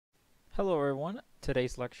Hello everyone,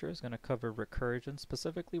 today's lecture is going to cover recursion.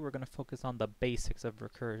 Specifically, we're going to focus on the basics of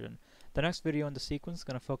recursion. The next video in the sequence is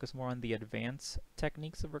going to focus more on the advanced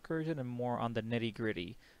techniques of recursion and more on the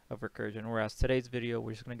nitty-gritty of recursion, whereas today's video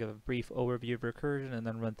we're just going to give a brief overview of recursion and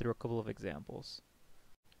then run through a couple of examples.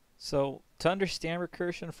 So, to understand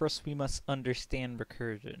recursion, first we must understand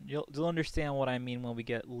recursion. You'll understand what I mean when we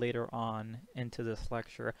get later on into this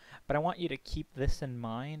lecture, but I want you to keep this in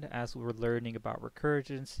mind as we're learning about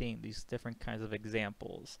recursion, seeing these different kinds of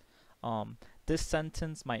examples. This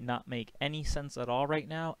sentence might not make any sense at all right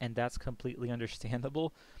now, and that's completely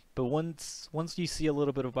understandable, but once you see a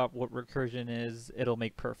little bit about what recursion is, it'll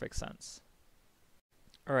make perfect sense.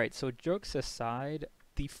 Alright, so jokes aside,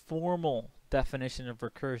 the formal definition of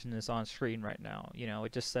recursion is on screen right now.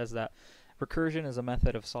 It just says that recursion is a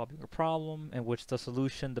method of solving a problem in which the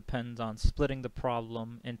solution depends on splitting the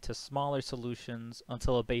problem into smaller solutions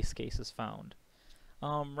until a base case is found.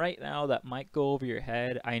 Right now that might go over your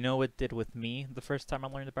head. I know it did with me the first time I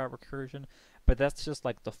learned about recursion, but that's just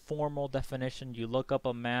like the formal definition. You look up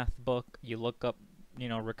a math book, you look up,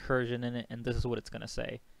 recursion in it, and this is what it's going to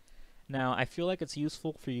say. Now, I feel like it's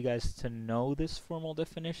useful for you guys to know this formal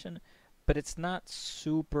definition, but it's not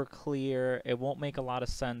super clear. It won't make a lot of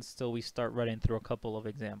sense till we start running through a couple of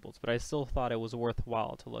examples, but I still thought it was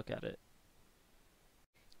worthwhile to look at it.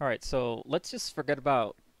 Alright, so let's just forget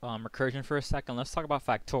about recursion for a second. Let's talk about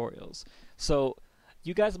factorials. So,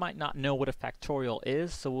 you guys might not know what a factorial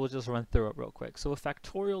is, so we'll just run through it real quick. So a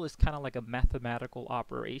factorial is kind of like a mathematical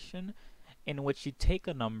operation in which you take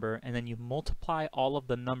a number and then you multiply all of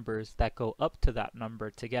the numbers that go up to that number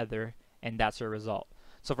together, and that's your result.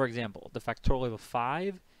 So for example, the factorial of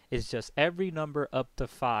 5 is just every number up to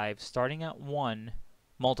 5 starting at 1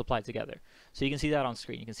 multiplied together. So you can see that on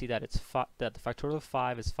screen. You can see that that the factorial of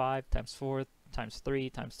 5 is 5 times 4 times 3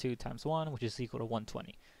 times 2 times 1, which is equal to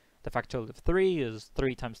 120. The factorial of 3 is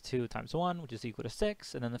 3 times 2 times 1, which is equal to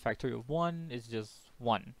 6, and then the factorial of 1 is just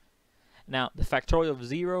 1. Now, the factorial of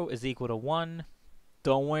 0 is equal to 1.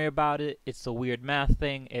 Don't worry about it. It's a weird math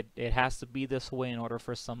thing. It has to be this way in order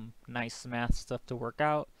for some nice math stuff to work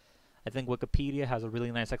out. I think Wikipedia has a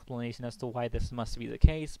really nice explanation as to why this must be the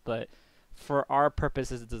case, but for our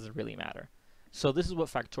purposes, it doesn't really matter. So this is what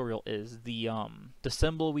factorial is. The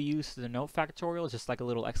symbol we use to denote factorial is just like a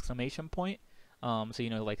little exclamation point. So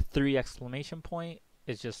like 3 exclamation point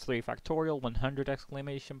is just 3 factorial. 100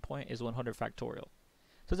 exclamation point is 100 factorial.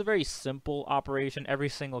 So it's a very simple operation. Every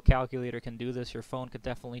single calculator can do this. Your phone could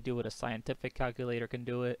definitely do it. A scientific calculator can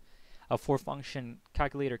do it. A 4-function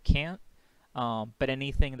calculator can't. But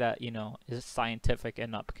anything that is scientific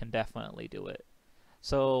and up can definitely do it.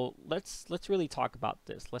 So let's really talk about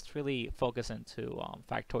this. Let's really focus into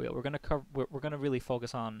factorial. We're gonna really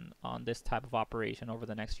focus on this type of operation over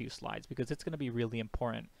the next few slides because it's gonna be really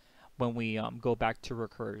important when we go back to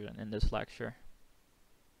recursion in this lecture.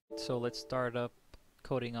 So let's start up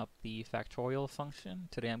coding up the factorial function.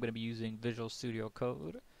 Today I'm going to be using Visual Studio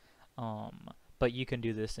Code, but you can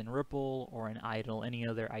do this in Ripple or in Idle. Any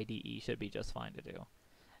other IDE should be just fine to do.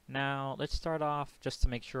 Now let's start off, just to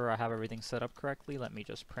make sure I have everything set up correctly, let me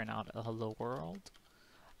just print out a hello world.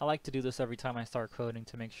 I like to do this every time I start coding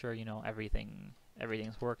to make sure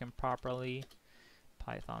everything's working properly.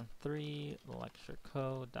 Python 3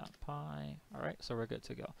 lecturecode.py. Alright, so we're good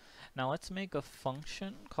to go. Now let's make a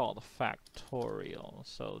function called factorial.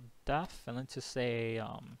 So def, and let's just say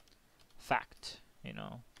fact,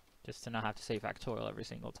 just to not have to say factorial every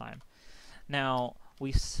single time. Now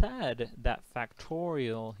we said that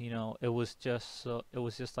factorial, it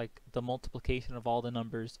was just like the multiplication of all the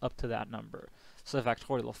numbers up to that number. So the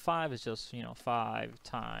factorial of 5 is just 5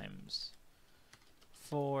 times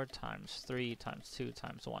 4 times 3 times 2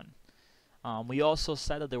 times 1. We also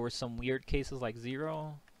said that there were some weird cases like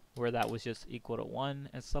 0 where that was just equal to 1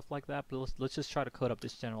 and stuff like that, but let's just try to code up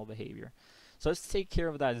this general behavior. So let's take care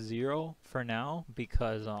of that 0 for now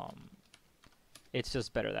because it's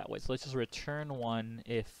just better that way. So let's just return 1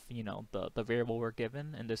 if the variable we're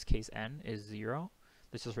given, in this case n, is 0.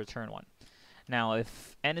 Let's just return 1. Now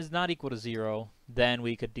if n is not equal to 0, then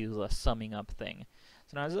we could do the summing up thing.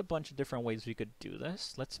 So now there's a bunch of different ways we could do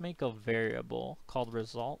this. Let's make a variable called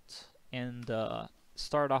result and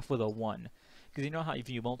start off with a 1. Because you know how if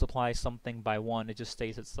you multiply something by 1, it just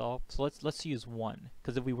stays itself. So let's use 1.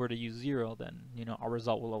 Because if we were to use 0, then our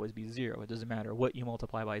result will always be 0. It doesn't matter what you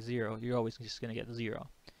multiply by 0, you're always just going to get 0.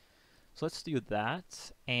 So let's do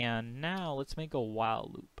that. And now let's make a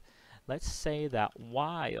while loop. Let's say that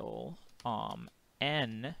while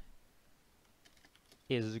n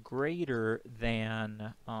is greater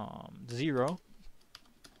than 0,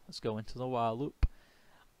 let's go into the while loop.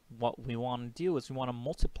 what we want to do is we want to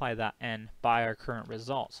multiply that n by our current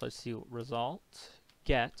result. So let's see, result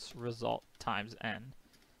gets result times n,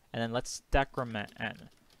 and then let's decrement n.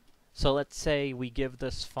 So let's say we give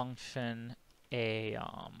this function a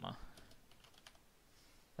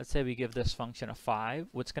let's say we give this function a 5.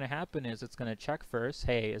 What's going to happen is it's going to check first,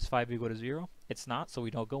 hey, is 5 equal to 0? It's not, so we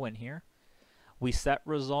don't go in here. We set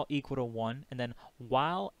result equal to 1, and then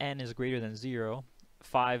while n is greater than 0,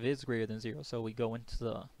 5 is greater than 0, so we go into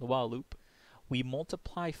the while loop. We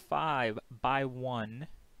multiply 5 by 1,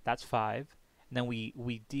 that's 5, and then we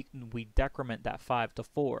decrement that 5 to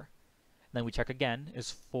 4. And then we check again, is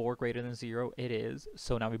 4 greater than 0? It is,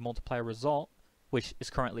 so now we multiply a result, which is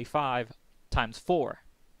currently 5, times 4.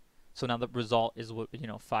 So now the result is,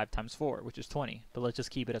 5 times 4, which is 20, but let's just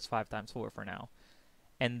keep it as 5 times 4 for now.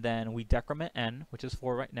 And then we decrement n, which is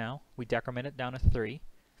 4 right now. We decrement it down to 3. And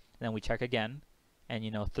then we check again. And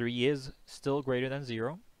 3 is still greater than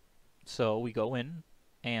 0. So we go in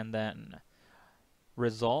and then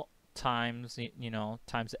result times,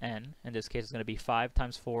 times n. In this case, it's going to be 5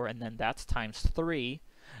 times 4, and then that's times 3.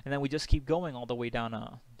 And then we just keep going all the way down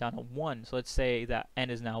to 1. So let's say that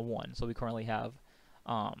n is now 1. So we currently have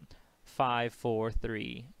 5, 4,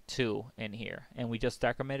 3, 2 in here. And we just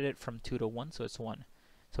decremented it from 2 to 1, so it's 1.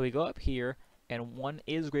 So we go up here, and 1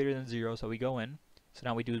 is greater than 0, so we go in. So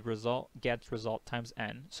now we do result gets result times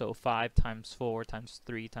n. So 5 times 4 times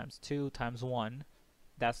 3 times 2 times 1.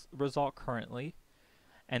 That's result currently.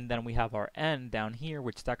 And then we have our n down here,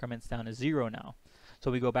 which decrements down to 0 now.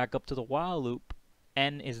 So we go back up to the while loop.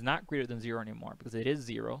 N is not greater than 0 anymore because it is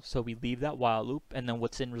 0. So we leave that while loop, and then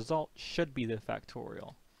what's in result should be the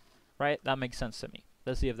factorial. Right? That makes sense to me.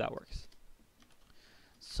 Let's see if that works.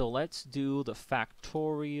 So let's do the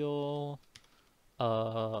factorial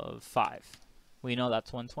of 5. We know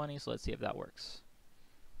that's 120, so let's see if that works.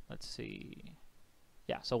 Let's see.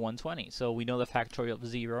 Yeah, so 120. So we know the factorial of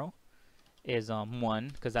 0 is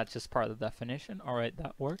 1, because that's just part of the definition. Alright,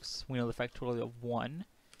 that works. We know the factorial of 1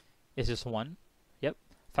 is just 1. Yep.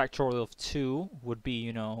 Factorial of 2 would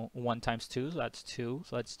be, 1 times 2, so that's 2.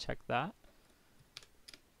 So let's check that.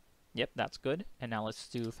 Yep, that's good. And now let's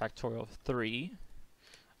do factorial of 3.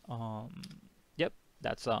 Yep,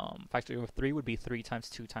 that's factorial of 3 would be 3 times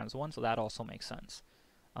 2 times 1, so that also makes sense.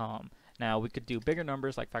 Now we could do bigger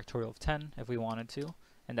numbers like factorial of 10 if we wanted to,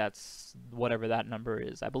 and that's whatever that number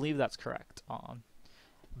is. I believe that's correct.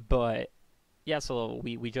 But yeah, so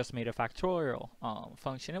we just made a factorial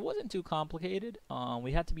function. It wasn't too complicated.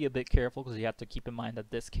 We had to be a bit careful because you have to keep in mind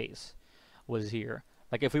that this case was here.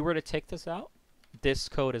 Like if we were to take this out, this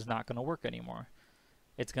code is not going to work anymore.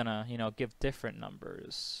 It's gonna, give different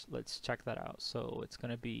numbers. Let's check that out. So it's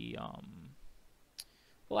gonna be,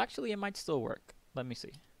 well, actually, it might still work. Let me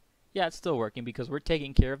see. Yeah, it's still working because we're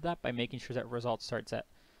taking care of that by making sure that result starts at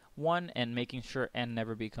 1 and making sure n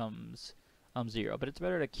never becomes 0. But it's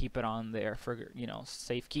better to keep it on there for,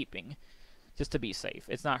 safekeeping, just to be safe.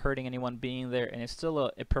 It's not hurting anyone being there, and it's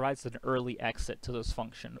still it provides an early exit to this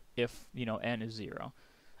function if, n is 0.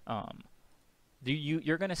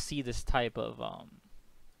 You're gonna see this type of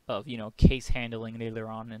case handling later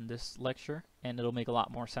on in this lecture, and it'll make a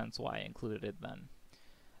lot more sense why I included it then.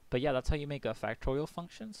 But yeah, that's how you make a factorial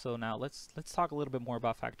function. So now let's talk a little bit more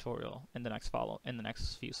about factorial in the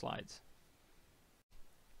next few slides.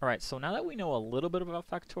 Alright, so now that we know a little bit about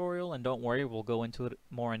factorial, and don't worry, we'll go into it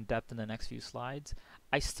more in depth in the next few slides,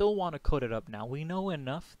 I still want to code it up now. We know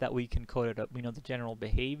enough that we can code it up. We know the general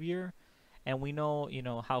behavior, and we know,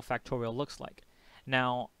 how factorial looks like.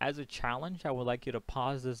 Now, as a challenge, I would like you to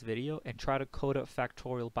pause this video and try to code up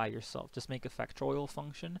factorial by yourself. Just make a factorial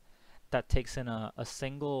function that takes in a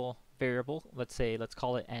single variable. Let's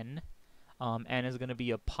call it n. N is going to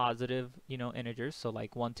be a positive, integer, so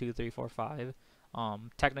like 1, 2, 3, 4, 5.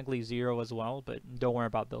 Technically 0 as well, but don't worry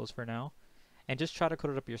about those for now. And just try to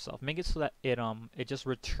code it up yourself. Make it so that it just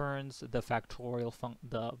returns the factorial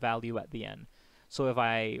the value at the end. So if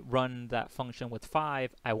I run that function with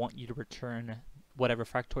 5, I want you to return whatever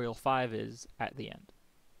factorial 5 is at the end.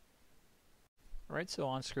 Alright, so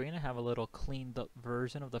on screen I have a little cleaned up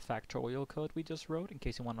version of the factorial code we just wrote in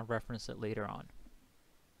case you want to reference it later on.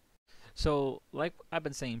 So, like I've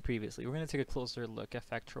been saying previously, we're going to take a closer look at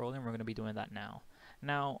factorial, and we're going to be doing that now.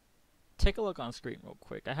 Now, take a look on screen real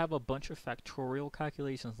quick. I have a bunch of factorial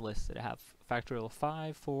calculations listed. I have factorial of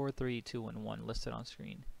 5, 4, 3, 2, and 1 listed on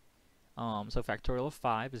screen. So factorial of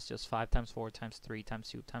 5 is just 5 times 4 times 3 times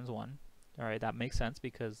 2 times 1. Alright, that makes sense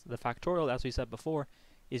because the factorial, as we said before,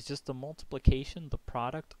 is just the multiplication, the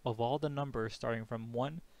product of all the numbers starting from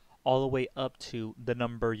 1 all the way up to the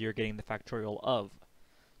number you're getting the factorial of.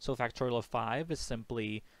 So factorial of 5 is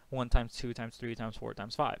simply 1 times 2 times 3 times 4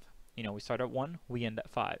 times 5. You know, we start at 1, we end at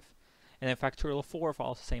 5. And then factorial of 4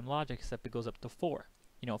 follows the same logic, except it goes up to 4.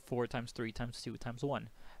 You know, 4 times 3 times 2 times 1.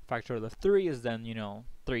 Factorial of 3 is then, you know,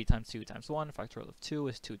 3 times 2 times 1. Factorial of 2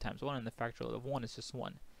 is 2 times 1. And the factorial of 1 is just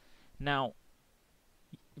 1. Now,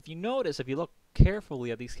 if you notice, if you look carefully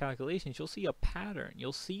at these calculations, you'll see a pattern.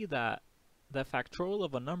 You'll see that the factorial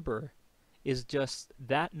of a number is just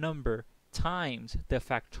that number times the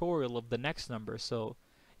factorial of the next number. So,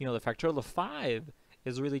 you know, the factorial of 5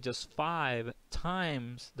 is really just 5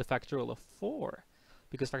 times the factorial of 4,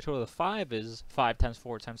 because factorial of 5 is 5 times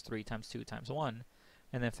 4 times 3 times 2 times 1,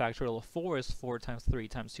 and then factorial of 4 is 4 times 3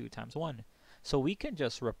 times 2 times 1. So we can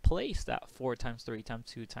just replace that 4 times 3 times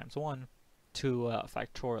 2 times 1 to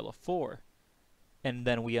factorial of 4, and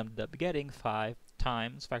then we end up getting 5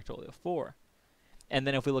 times factorial of 4. And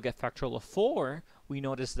then if we look at factorial of 4, we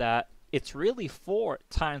notice that it's really 4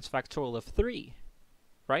 times factorial of 3,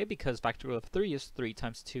 right? Because factorial of 3 is 3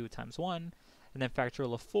 times 2 times 1, and then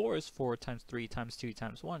factorial of 4 is 4 times 3 times 2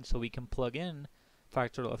 times 1. So we can plug in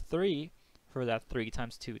factorial of 3 for that 3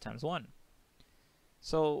 times 2 times 1.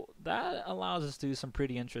 So that allows us to do some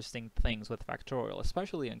pretty interesting things with factorial,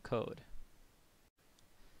 especially in code.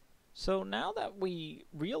 So now that we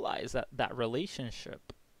realize that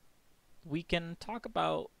relationship, we can talk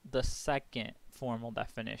about the second formal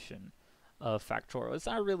definition of factorial. It's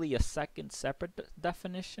not really a second separate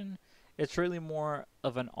definition. It's really more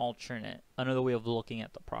of an alternate, another way of looking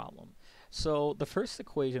at the problem. So the first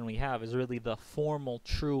equation we have is really the formal,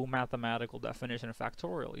 true mathematical definition of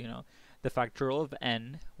factorial. You know, the factorial of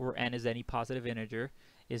n, where n is any positive integer,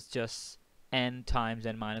 is just n times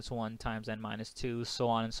n minus 1 times n minus 2, so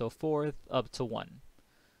on and so forth, up to 1.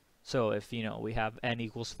 So if, you know, we have n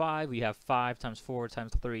equals 5, we have 5 times 4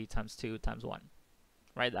 times 3 times 2 times 1.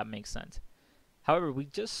 Right? That makes sense. However, we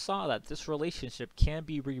just saw that this relationship can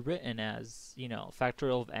be rewritten as, you know,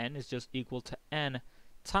 factorial of n is just equal to n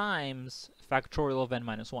times factorial of n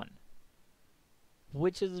minus 1.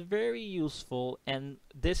 Which is very useful, and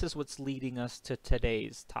this is what's leading us to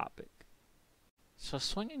today's topic. So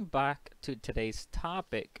swinging back to today's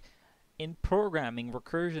topic, in programming,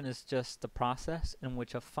 recursion is just the process in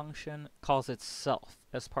which a function calls itself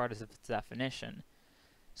as part of its definition.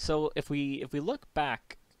 So if we look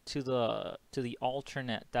back to the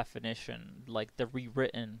alternate definition, like the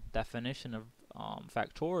rewritten definition of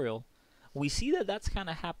factorial, we see that that's kind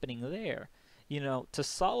of happening there. You know, to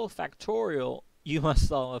solve factorial, you must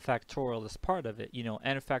solve a factorial as part of it. You know,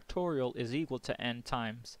 n factorial is equal to n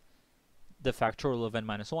times the factorial of n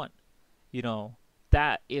minus 1. You know,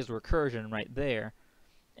 that is recursion right there.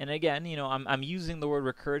 And again, you know, I'm using the word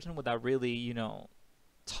recursion without really, you know,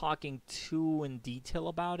 talking too in detail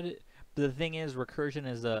about it. But the thing is, recursion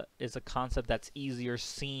is a concept that's easier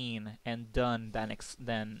seen and done than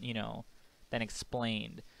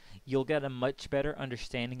explained. You'll get a much better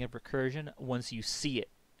understanding of recursion once you see it,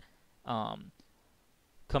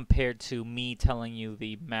 compared to me telling you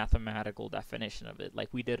the mathematical definition of it, like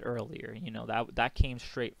we did earlier. You know, that came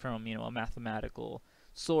straight from, you know, a mathematical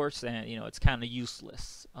source, and, you know, it's kind of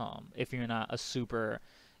useless if you're not a super,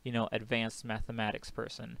 you know, advanced mathematics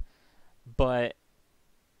person. But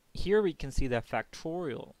here we can see that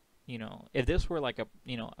factorial, you know, if this were like a,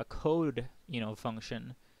 you know, a code, you know,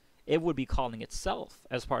 function, it would be calling itself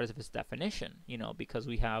as part of its definition, you know, because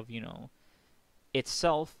we have, you know,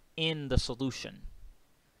 itself in the solution.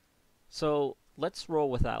 So let's roll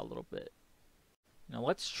with that a little bit. Now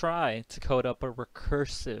let's try to code up a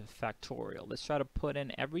recursive factorial. Let's try to put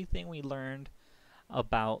in everything we learned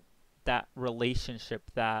about that relationship,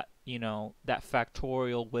 that, you know, that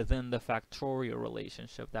factorial within the factorial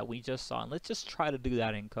relationship that we just saw. And let's just try to do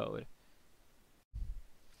that in code.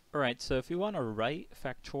 Alright, so if you want to write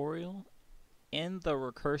factorial in the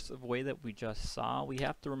recursive way that we just saw, we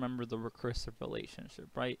have to remember the recursive relationship,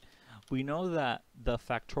 right? We know that the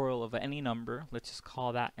factorial of any number, let's just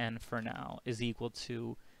call that n for now, is equal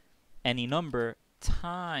to any number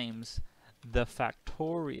times the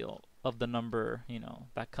factorial of the number, you know,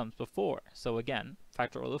 that comes before. So again,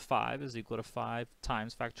 factorial of 5 is equal to 5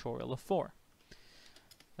 times factorial of 4.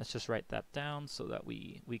 Let's just write that down so that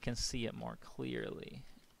we can see it more clearly.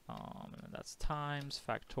 And that's times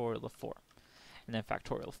factorial of 4. And then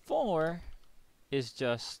factorial of 4 is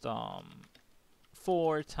just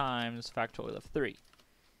 4 times factorial of 3,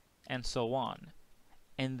 and so on.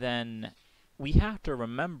 And then we have to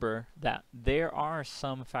remember that there are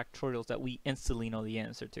some factorials that we instantly know the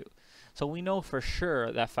answer to. So we know for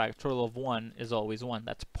sure that factorial of 1 is always 1.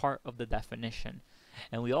 That's part of the definition.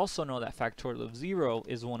 And we also know that factorial of 0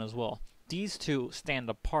 is 1 as well. These two stand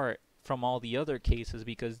apart from all the other cases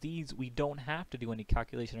because these we don't have to do any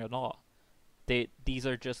calculation at all. These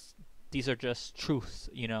are just truths,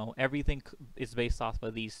 you know. Everything is based off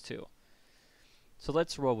of these two. So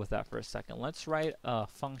let's roll with that for a second. Let's write a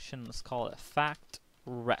function, let's call it fact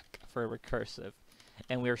rec for recursive.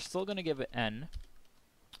 And we're still going to give it n.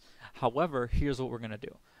 However, here's what we're going to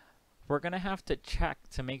do. We're going to have to check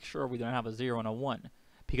to make sure we don't have a 0 and a 1.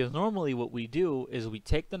 Because normally what we do is we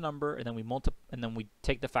take the number and then we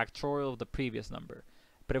take the factorial of the previous number.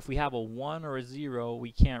 But if we have a 1 or a 0,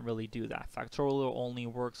 we can't really do that. Factorial only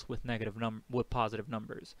works with positive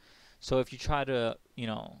numbers. So if you try to, you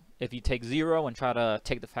know, if you take 0 and try to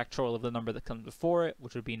take the factorial of the number that comes before it,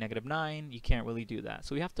 which would be -9, you can't really do that.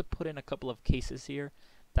 So we have to put in a couple of cases here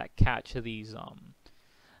that catch these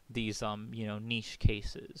you know, niche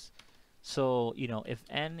cases. So, you know, if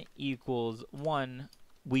n equals 1,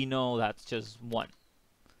 we know that's just 1.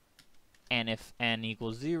 And if n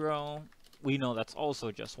equals 0, we know that's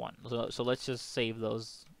also just 1. So let's just save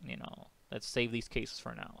those, you know, let's save these cases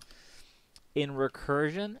for now. In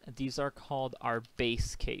recursion, these are called our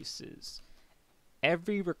base cases.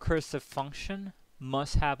 Every recursive function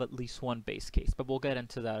must have at least one base case, but we'll get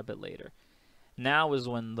into that a bit later. Now is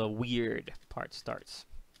when the weird part starts.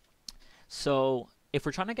 So if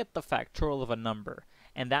we're trying to get the factorial of a number,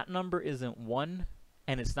 and that number isn't 1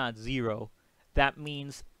 and it's not 0, that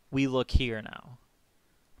means we look here now.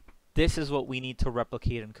 This is what we need to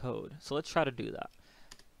replicate in code. So let's try to do that.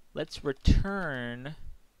 Let's return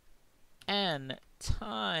n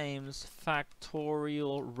times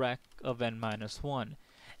factorial rec of n minus 1.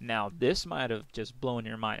 Now this might have just blown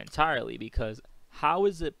your mind entirely, because how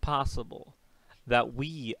is it possible that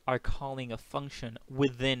we are calling a function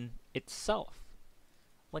within itself?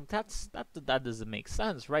 Like that doesn't make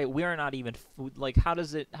sense, right? We are not even like, how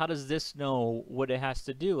does this know what it has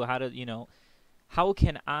to do? How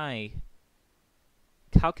can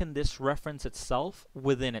this reference itself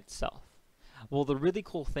within itself? Well, the really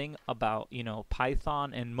cool thing about, you know,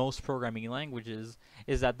 Python and most programming languages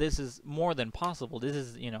is that this is more than possible. This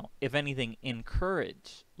is, you know, if anything,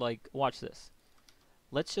 encouraged. Like, watch this.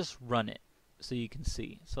 Let's just run it so you can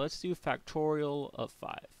see. So let's do factorial of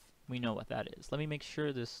 5. We know what that is. Let me make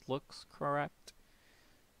sure this looks correct.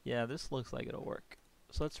 Yeah, this looks like it'll work.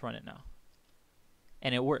 So let's run it now.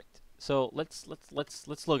 And it worked. So let's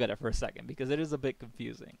look at it for a second, because it is a bit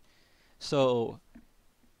confusing. So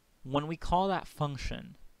when we call that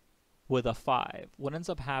function with a 5, what ends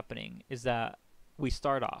up happening is that we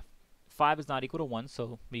start off. 5 is not equal to 1,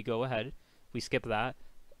 so we go ahead. We skip that.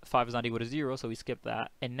 5 is not equal to 0, so we skip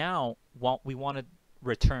that. And now we want to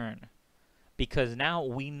return, because now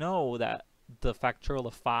we know that the factorial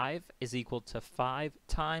of 5 is equal to 5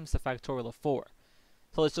 times the factorial of 4.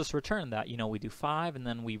 So let's just return that. You know, we do 5 and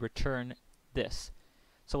then we return this.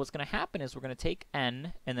 So what's going to happen is we're going to take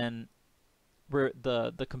n, and then Python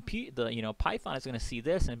is going to see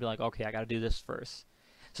this and be like, okay, I got to do this first.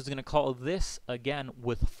 So it's going to call this again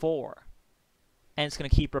with 4. And it's going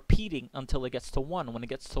to keep repeating until it gets to 1. When it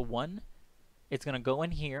gets to 1, it's going to go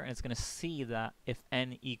in here and it's going to see that if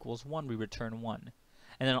n equals 1, we return 1.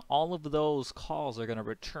 And then all of those calls are going to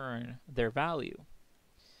return their value.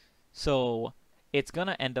 So it's going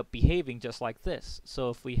to end up behaving just like this. So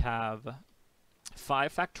if we have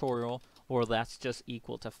 5 factorial, or that's just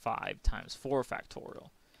equal to 5 times 4 factorial.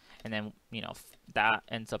 And then, you know, that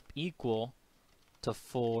ends up equal to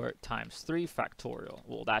 4 times 3 factorial.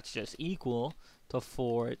 Well, that's just equal to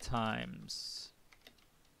 4 times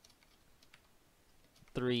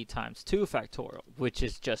 3 times 2 factorial, which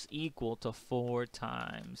is just equal to 4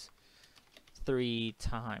 times 3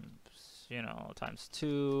 times, you know, times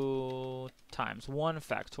 2 times 1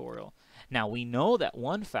 factorial. Now, we know that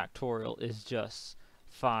 1 factorial is just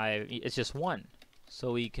 5, it's just 1,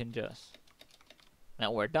 so we can just,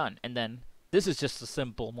 now we're done. And then this is just a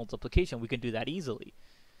simple multiplication. We can do that easily.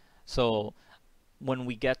 So when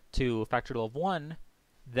we get to a factorial of 1,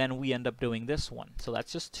 then we end up doing this one. So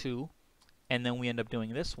that's just 2, and then we end up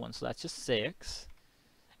doing this one. So that's just 6,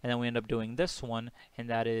 and then we end up doing this one, and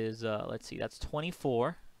that is, let's see, that's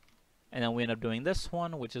 24, and then we end up doing this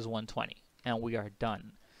one, which is 120, and we are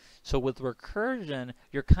done. So with recursion,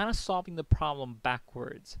 you're kind of solving the problem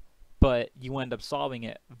backwards, but you end up solving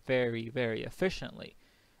it very, very efficiently.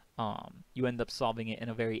 You end up solving it in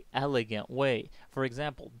a very elegant way. For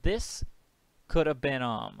example, this could have been,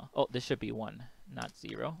 oh, this should be 1, not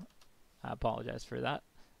 0. I apologize for that.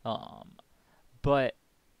 But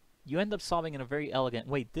you end up solving in a very elegant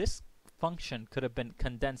way. This function could have been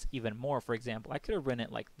condensed even more. For example, I could have written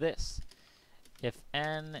it like this. If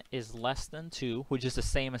n is less than 2, which is the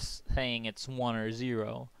same as saying it's 1 or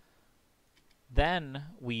 0, Then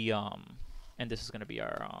we, and this is going to be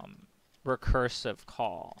our recursive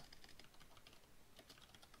call.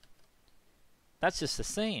 That's just the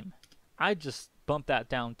same. I just bumped that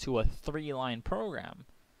down to a 3-line program.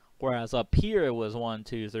 Whereas up here it was 1,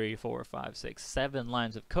 2, 3, 4, 5, 6, 7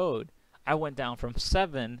 lines of code. I went down from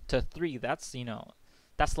 7 to 3. That's, you know,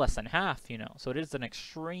 that's less than half, you know. So it is an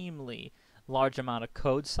extremely large amount of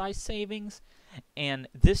code size savings. And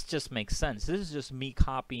this just makes sense. This is just me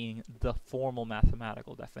copying the formal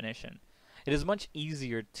mathematical definition. It is much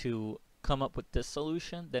easier to come up with this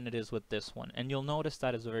solution than it is with this one. And you'll notice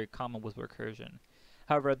that is very common with recursion.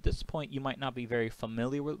 However, at this point, you might not be very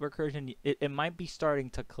familiar with recursion. It might be starting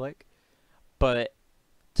to click, but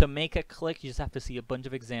to make it click, you just have to see a bunch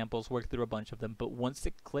of examples, work through a bunch of them. But once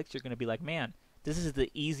it clicks, you're going to be like, man, this is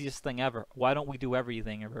the easiest thing ever. Why don't we do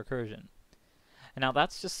everything in recursion? And now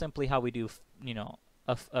that's just simply how we do, you know,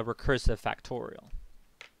 a recursive factorial.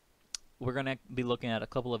 We're going to be looking at a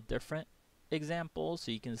couple of different examples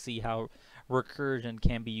so you can see how recursion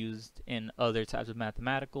can be used in other types of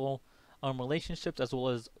mathematical relationships, as well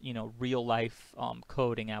as, you know, real life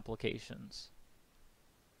coding applications.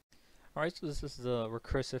 Alright, so this is the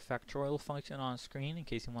recursive factorial function on screen in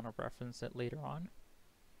case you want to reference it later on.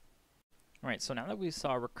 Alright, so now that we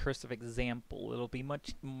saw a recursive example, it'll be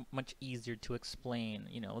much easier to explain,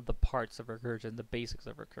 you know, the parts of recursion, the basics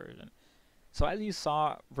of recursion. So as you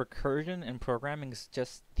saw, recursion in programming is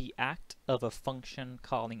just the act of a function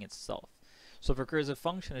calling itself. So a recursive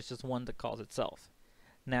function is just one that calls itself.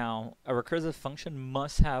 Now, a recursive function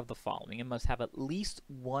must have the following. It must have at least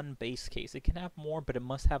one base case. It can have more, but it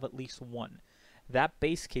must have at least one. That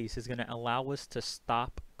base case is going to allow us to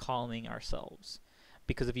stop calling ourselves.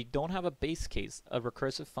 Because if you don't have a base case, a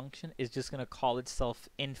recursive function is just going to call itself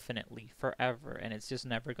infinitely, forever, and it's just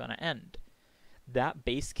never going to end. That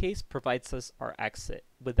base case provides us our exit.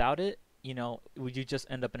 Without it, you know, would you just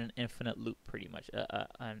end up in an infinite loop, pretty much,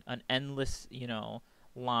 an endless, you know,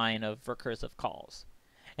 line of recursive calls.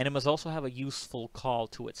 And it must also have a useful call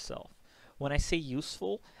to itself. When I say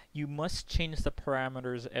useful, you must change the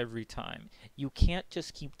parameters every time. You can't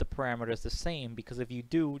just keep the parameters the same, because if you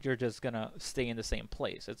do, you're just going to stay in the same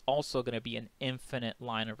place. It's also going to be an infinite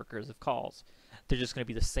line of recursive calls. They're just going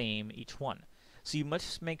to be the same each one. So you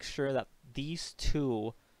must make sure that these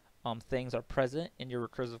two things are present in your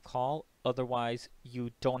recursive call. Otherwise,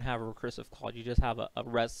 you don't have a recursive call. You just have a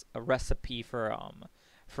recipe for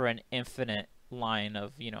an infinite line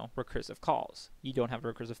of, you know, recursive calls. You don't have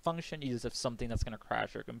a recursive function. You just have something that's going to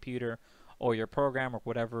crash your computer or your program or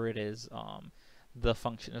whatever it is the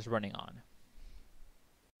function is running on.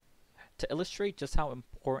 To illustrate just how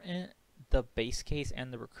important the base case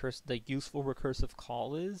and the useful recursive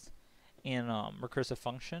call is in recursive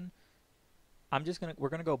function, we're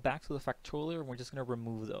gonna go back to the factorial and we're just gonna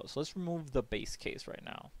remove those. So let's remove the base case right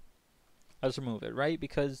now. Let's remove it, right?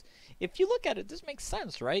 Because if you look at it, this makes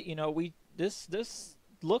sense, right? You know, this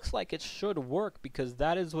looks like it should work, because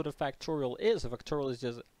that is what a factorial is. A factorial is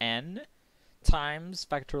just n times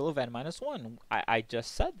factorial of n minus 1. I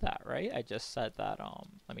just said that, right? I just said that.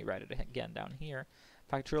 Let me write it again down here.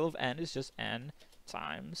 Factorial of n is just n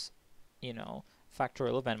times, you know,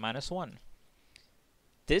 factorial of n minus 1.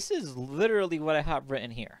 This is literally what I have written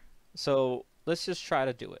here. So let's just try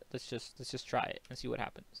to do it. Let's just try it and see what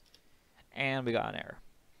happens. And we got an error.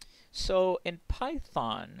 So in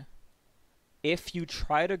Python, if you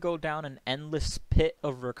try to go down an endless pit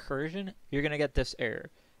of recursion, you're going to get this error.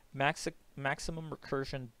 Maximum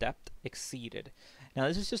recursion depth exceeded. Now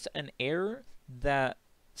this is just an error that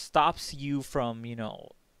stops you from, you know,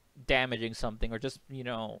 damaging something, or just, you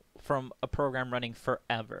know, from a program running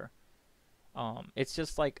forever. It's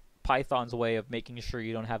just like Python's way of making sure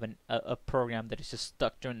you don't have a program that is just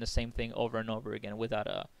stuck doing the same thing over and over again without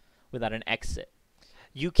an exit.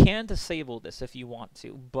 You can disable this if you want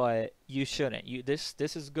to, but you shouldn't. This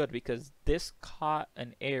is good, because this caught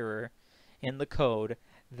an error in the code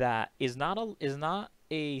that is not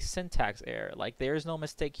a syntax error. Like, there's no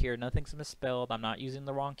mistake here. Nothing's misspelled. I'm not using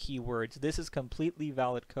the wrong keywords. This is completely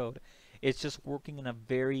valid code. It's just working in a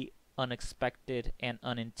very unexpected and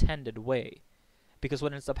unintended way. Because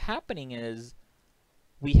what ends up happening is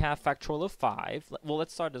we have factorial of 5. Well,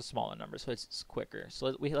 let's start at a smaller number so it's quicker.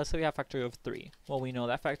 So let's say we have factorial of 3. Well, we know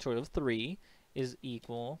that factorial of 3 is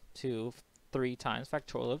equal to 3 times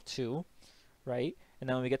factorial of 2, right? And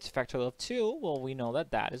then when we get to factorial of 2, well, we know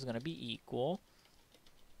that that is going to be equal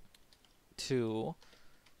to,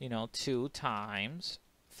 you know, 2 times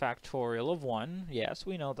factorial of 1. Yes,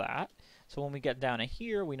 we know that. So when we get down to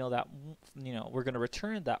here, we know that, you know, we're going to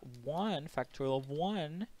return that 1 factorial of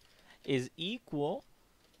 1 is equal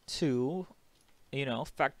to, you know,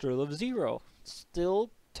 factorial of 0.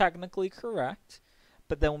 Still technically correct,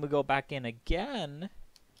 but then when we go back in again,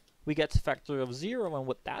 we get to factorial of 0, and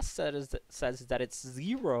what that says is that it's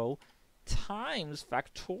 0 times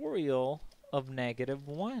factorial of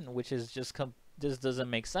 -1, which is just this doesn't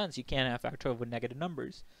make sense. You can't have factorial with negative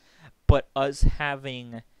numbers. But us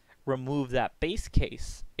having removed that base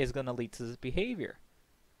case is going to lead to this behavior.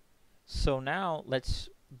 So now let's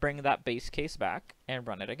bring that base case back and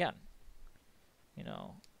run it again. You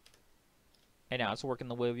know, and now it's working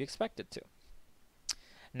the way we expect it to.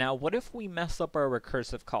 Now, what if we mess up our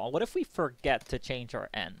recursive call? What if we forget to change our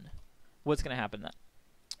n? What's going to happen then?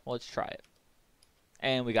 Well, let's try it.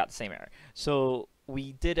 And we got the same error. So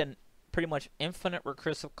we did an pretty much infinite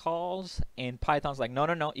recursive calls, and Python's like, no,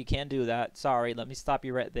 no, no, you can't do that. Sorry, let me stop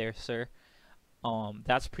you right there, sir.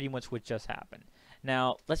 That's pretty much what just happened.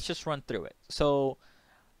 Now, let's just run through it. So,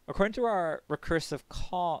 according to our recursive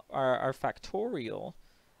call, our factorial,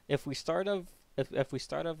 if we start of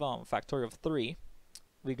factorial of 3,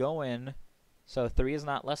 we go in, so 3 is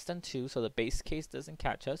not less than 2, so the base case doesn't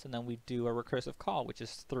catch us, and then we do a recursive call, which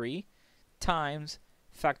is 3 times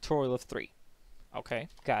factorial of 3. Okay,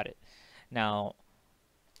 got it. Now,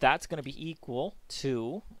 that's going to be equal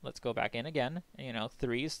to, let's go back in again,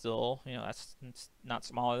 3 is still, that's not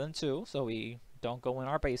smaller than 2, so we don't go in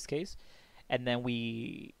our base case. And then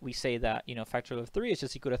we say that, factorial of 3 is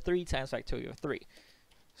just equal to 3 times factorial of 3.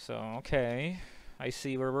 So, okay, I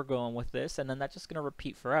see where we're going with this, and then that's just going to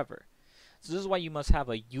repeat forever. So this is why you must have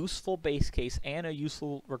a useful base case and a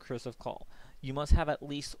useful recursive call. You must have at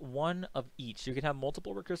least one of each. You can have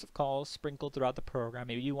multiple recursive calls sprinkled throughout the program.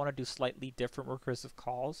 Maybe you want to do slightly different recursive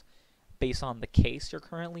calls based on the case you're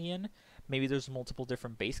currently in. Maybe there's multiple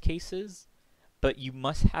different base cases, but you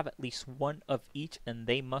must have at least one of each, and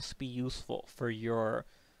they must be useful for your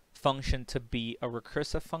function to be a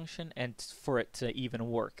recursive function and for it to even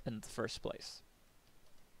work in the first place.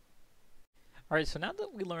 Alright, so now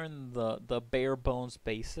that we learned the bare bones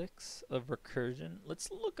basics of recursion, let's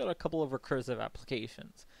look at a couple of recursive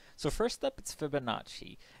applications. So first up, it's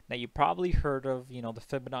Fibonacci. Now you probably heard of, the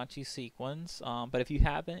Fibonacci sequence, but if you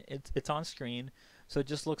haven't, it's on screen. So it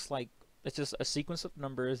just looks like it's just a sequence of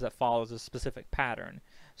numbers that follows a specific pattern.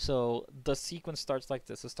 So the sequence starts like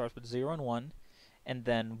this. It starts with 0 and 1, and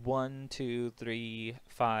then 1, 2, 3,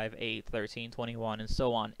 5, 8, 13, 21, and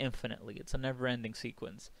so on infinitely. It's a never-ending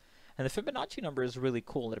sequence. And the Fibonacci number is really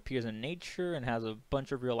cool. It appears in nature and has a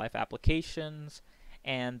bunch of real-life applications.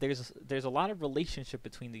 And there's a lot of relationship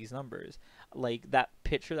between these numbers. Like that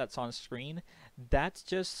picture that's on screen, that's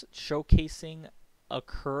just showcasing a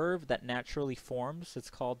curve that naturally forms. It's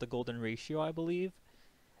called the golden ratio, I believe.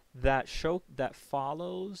 That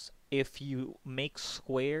follows if you make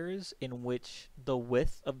squares in which the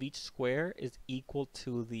width of each square is equal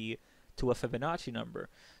to a Fibonacci number.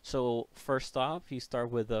 So first off, you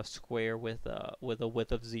start with a square with a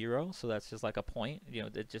width of 0, so that's just like a point.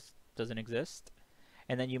 It just doesn't exist.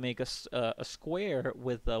 And then you make a square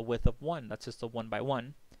with a width of 1. That's just a 1 by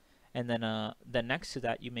 1. And then next to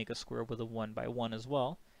that, you make a square with a 1 by 1 as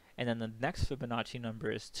well. And then the next Fibonacci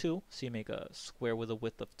number is 2, so you make a square with a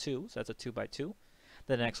width of 2, so that's a 2 by 2.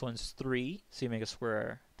 The next one's 3, so you make a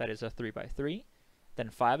square that is a 3 by 3. Then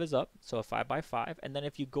 5 is up, so a 5 by 5. And then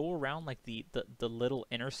if you go around like the little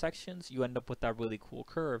intersections, you end up with that really cool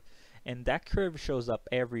curve. And that curve shows up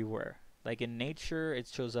everywhere. Like in nature, it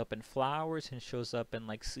shows up in flowers, and shows up in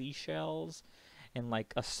like seashells, and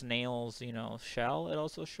like a snail's, shell. It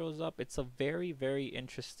also shows up. It's a very, very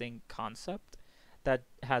interesting concept that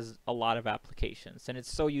has a lot of applications. And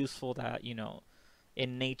it's so useful that,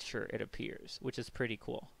 in nature it appears, which is pretty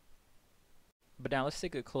cool. But now let's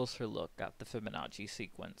take a closer look at the Fibonacci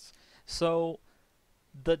sequence. So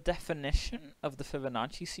the definition of the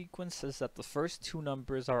Fibonacci sequence says that the first two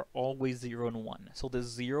numbers are always 0 and 1. So the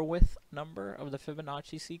 0th number of the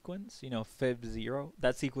Fibonacci sequence, fib 0,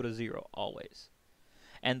 that's equal to 0 always.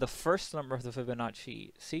 And the first number of the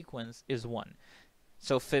Fibonacci sequence is 1.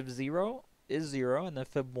 So fib 0 is 0, and then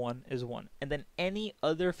fib 1 is 1. And then any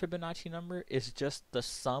other Fibonacci number is just the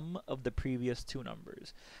sum of the previous two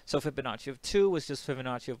numbers. So Fibonacci of 2 is just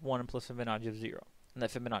Fibonacci of 1 plus Fibonacci of 0. And then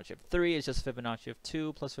Fibonacci of 3 is just Fibonacci of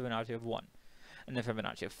 2 plus Fibonacci of 1. And then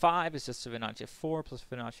Fibonacci of 5 is just Fibonacci of 4 plus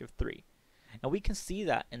Fibonacci of 3. And we can see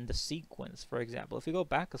that in the sequence, for example. If we go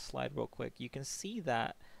back a slide real quick, you can see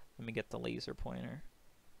that, let me get the laser pointer,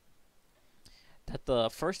 that the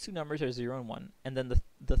first two numbers are 0 and 1, and then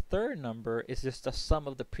the third number is just the sum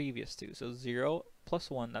of the previous two. So 0 plus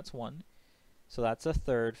 1, that's 1. So that's a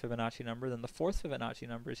third Fibonacci number. Then the fourth Fibonacci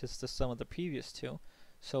number is just the sum of the previous two.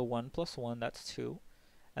 So 1 plus 1, that's 2.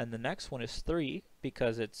 And the next one is 3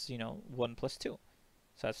 because it's, 1 plus 2.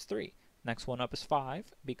 So that's 3. Next one up is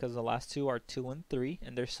 5 because the last two are 2 and 3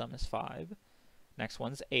 and their sum is 5. Next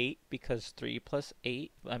one's 8 because 3 plus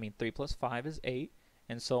 5 is 8,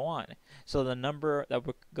 and so on. So the number that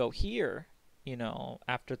would go here, you know,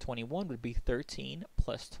 after 21 would be 13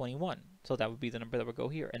 plus 21. So that would be the number that would go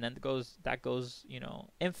here, and then that goes, you know,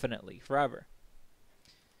 infinitely, forever.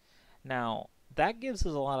 Now, that gives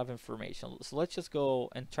us a lot of information. So let's just go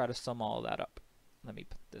and try to sum all of that up. Let me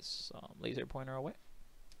put this laser pointer away.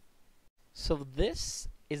 So this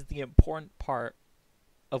is the important part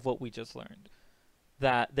of what we just learned.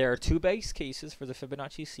 That there are two base cases for the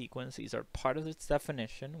Fibonacci sequence. These are part of its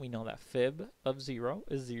definition. We know that fib of 0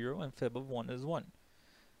 is 0 and fib of 1 is 1.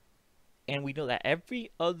 And we know that every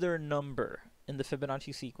other number in the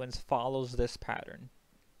Fibonacci sequence follows this pattern.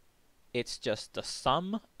 It's just the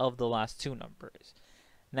sum of the last two numbers.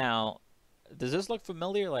 Now, does this look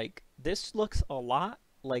familiar? Like, this looks a lot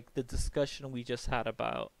like the discussion we just had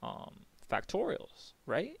about factorials,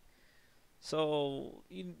 right? So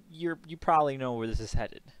you probably know where this is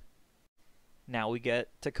headed. Now we get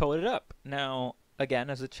to code it up. Now, again,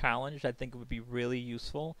 as a challenge, I think it would be really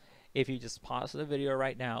useful if you just pause the video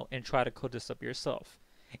right now and try to code this up yourself.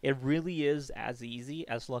 It really is as easy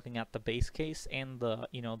as looking at the base case and the,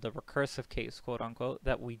 you know, the recursive case, quote unquote,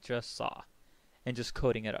 that we just saw, and just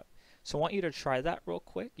coding it up. So I want you to try that real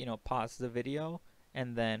quick. You know, pause the video,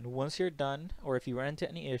 and then once you're done, or if you run into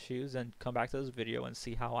any issues, then come back to this video and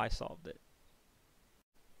see how I solved it.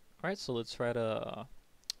 Alright, so let's write a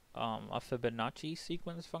Fibonacci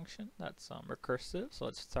sequence function that's recursive. So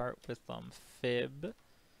let's start with fib.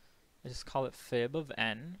 I just call it fib of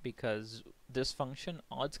n because this function,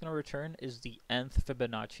 all it's going to return is the nth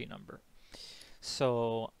Fibonacci number.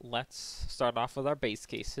 So let's start off with our base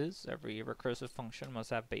cases. Every recursive function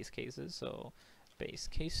must have base cases. So base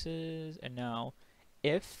cases, and now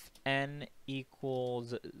if n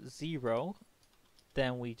equals 0,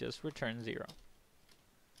 then we just return 0.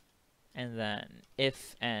 And then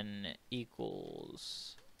if n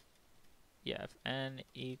equals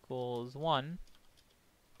 1,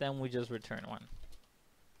 then we just return 1.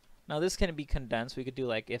 Now this can be condensed. We could do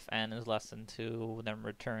like if n is less than 2, then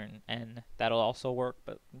return n. That'll also work,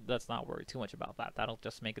 but let's not worry too much about that. That'll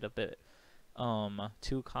just make it a bit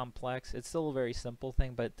too complex. It's still a very simple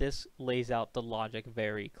thing, but this lays out the logic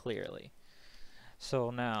very clearly.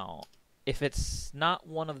 So now, if it's not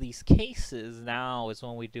one of these cases, now is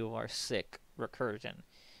when we do our sick recursion.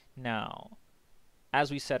 Now,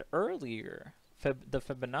 as we said earlier, the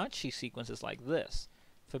Fibonacci sequence is like this.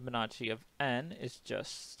 Fibonacci of n is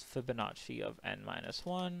just Fibonacci of n minus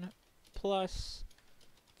 1 plus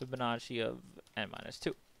Fibonacci of n minus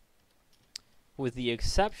 2. With the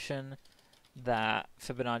exception that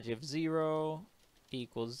Fibonacci of 0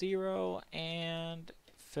 equals 0 and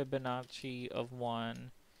Fibonacci of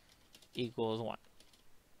 1 equals 1.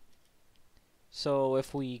 So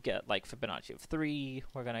if we get like Fibonacci of 3,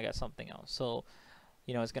 we're going to get something else. So,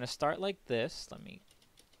 you know, it's going to start like this.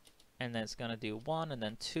 And then it's going to do 1 and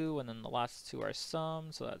then 2, and then the last two are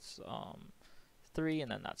sums. So that's 3,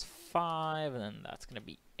 and then that's 5, and then that's going to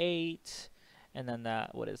be 8. And then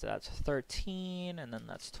that's 13, and then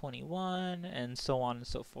that's 21, and so on and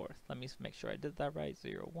so forth. Let me make sure I did that right.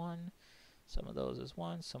 0, 1. Some of those is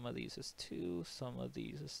 1, some of these is 2, some of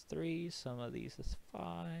these is 3, some of these is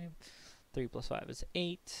 5. 3 plus 5 is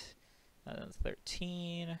 8, and then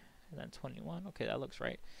 13, and then 21. Okay, that looks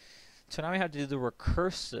right. So now we have to do the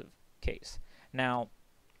recursive case. Now,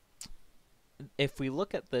 if we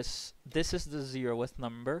look at this, this is the 0th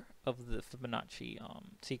number of the Fibonacci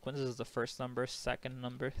sequence. This is the first number, second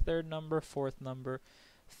number, third number, fourth number,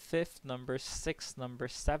 fifth number, sixth number,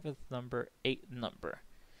 seventh number, eighth number.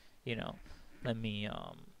 You know, let me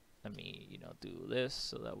do this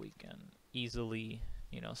so that we can easily,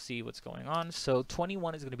 you know, see what's going on. So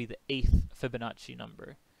 21 is going to be the 8th Fibonacci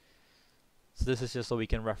number. So this is just so we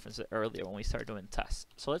can reference it earlier when we start doing tests.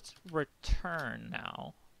 So let's return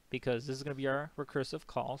now, because this is going to be our recursive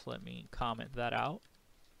call. So let me comment that out.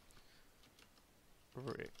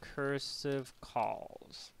 Recursive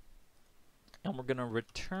calls. And we're going to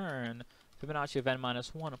return Fibonacci of n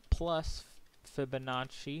minus 1 plus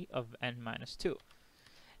Fibonacci of n minus 2.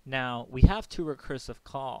 Now, we have two recursive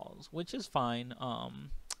calls, which is fine.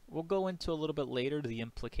 We'll go into a little bit later the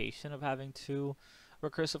implication of having two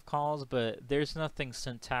recursive calls, but there's nothing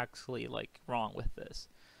syntactically like wrong with this.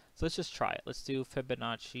 So let's just try it. Let's do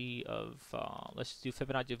Fibonacci of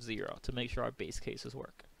 0 to make sure our base cases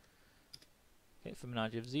work. Okay,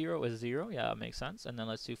 Fibonacci of 0 is 0. Yeah, that makes sense. And then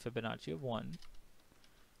let's do Fibonacci of 1.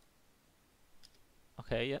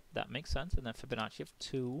 Okay, yep, that makes sense. And then Fibonacci of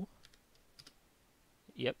 2.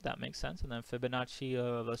 Yep, that makes sense. And then Fibonacci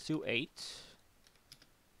of, let's do 8.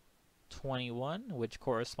 21, which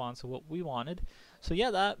corresponds to what we wanted. So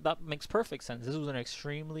yeah, that makes perfect sense. This was an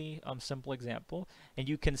extremely simple example, and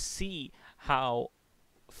you can see how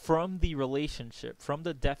from the relationship, from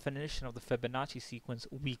the definition of the Fibonacci sequence,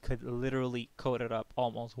 we could literally code it up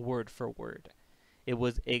almost word for word.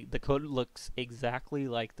 The code looks exactly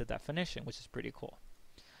like the definition, which is pretty cool.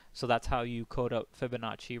 So that's how you code up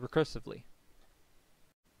Fibonacci recursively.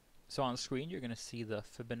 So on screen, you're going to see the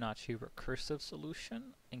Fibonacci recursive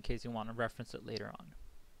solution in case you want to reference it later on.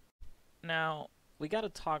 Now, we got to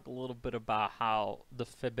talk a little bit about how the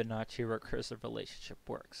Fibonacci recursive relationship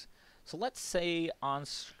works. So let's say on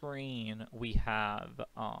screen we have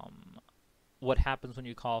what happens when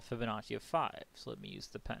you call Fibonacci of 5. So let me use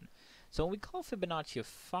the pen. So when we call Fibonacci of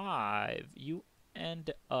 5, you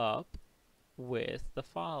end up with the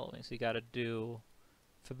following. So you got to do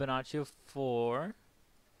Fibonacci of 4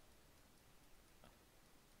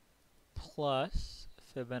 plus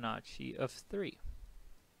Fibonacci of 3,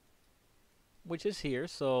 which is here.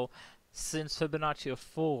 So since Fibonacci of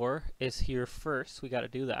 4 is here first, we got to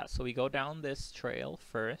do that. So we go down this trail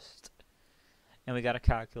first, and we got to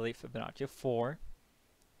calculate Fibonacci of 4.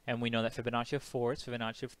 And we know that Fibonacci of 4 is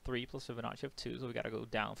Fibonacci of 3 plus Fibonacci of 2. So we got to go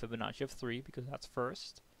down Fibonacci of 3 because that's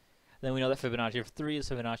first. Then we know that Fibonacci of 3 is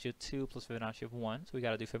Fibonacci of 2 plus Fibonacci of 1. So we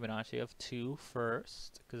got to do Fibonacci of 2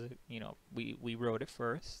 first because, you know, we wrote it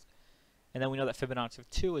first. And then we know that Fibonacci of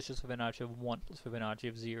 2 is just Fibonacci of 1 plus Fibonacci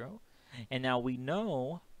of 0. And now we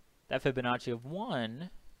know that Fibonacci of 1,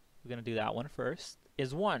 we're going to do that one first,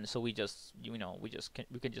 is 1. So we just, you know, we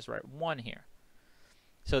can just write 1 here.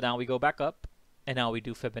 So now we go back up, and now we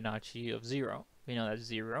do Fibonacci of 0. We know that's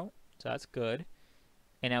 0, so that's good.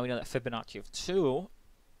 And now we know that Fibonacci of 2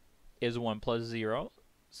 is 1 plus 0,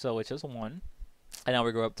 so it's just 1. And now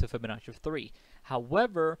we go up to Fibonacci of 3.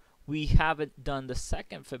 However, we haven't done the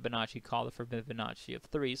second Fibonacci call for Fibonacci of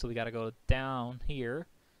 3, so we got to go down here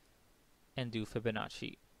and do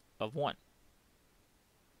Fibonacci of 1.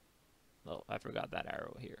 Oh, I forgot that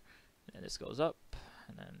arrow here. And this goes up,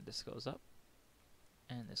 and then this goes up,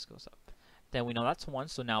 and this goes up. Then we know that's 1,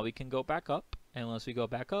 so now we can go back up. And once we go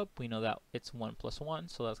back up, we know that it's 1 plus 1,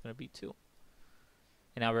 so that's going to be 2.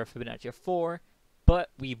 And now we're at Fibonacci of 4.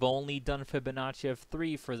 But we've only done Fibonacci of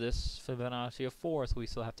 3 for this Fibonacci of 4, so we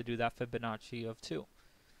still have to do that Fibonacci of 2.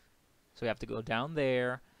 So we have to go down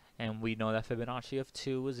there, and we know that Fibonacci of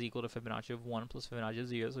 2 is equal to Fibonacci of 1 plus Fibonacci of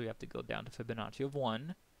 0, so we have to go down to Fibonacci of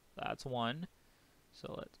 1. That's 1.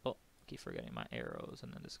 So let's, oh, I keep forgetting my arrows,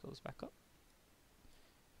 and then this goes back up.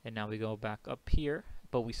 And now we go back up here,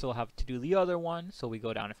 but we still have to do the other one, so we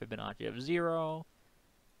go down to Fibonacci of 0,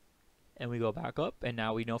 and we go back up, and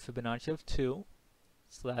now we know Fibonacci of 2.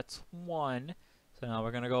 So that's 1. So now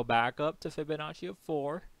we're going to go back up to Fibonacci of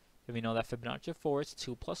 4. And we know that Fibonacci of 4 is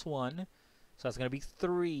 2 plus 1. So that's going to be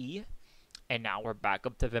 3. And now we're back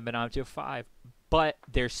up to Fibonacci of 5. But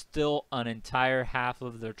there's still an entire half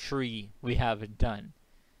of the tree we haven't done.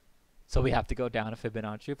 So we have to go down to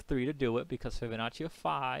Fibonacci of 3 to do it, because Fibonacci of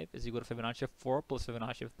 5 is equal to Fibonacci of 4 plus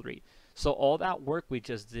Fibonacci of 3. So all that work we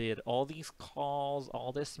just did, all these calls,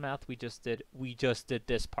 all this math we just did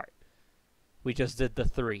this part. We just did the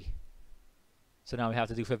 3. So now we have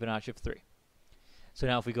to do Fibonacci of 3. So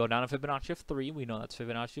now if we go down to Fibonacci of 3, we know that's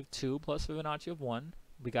Fibonacci of 2 plus Fibonacci of 1.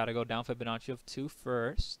 We got to go down Fibonacci of 2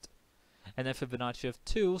 first. And then Fibonacci of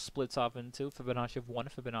 2 splits off into Fibonacci of 1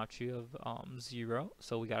 and Fibonacci of 0.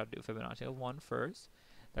 So we got to do Fibonacci of 1 first.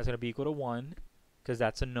 That's going to be equal to 1 because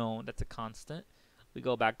that's a known, that's a constant. We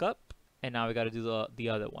go back up, and now we got to do the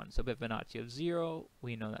other one. So Fibonacci of 0,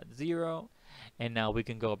 we know that's 0. And now we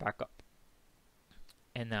can go back up.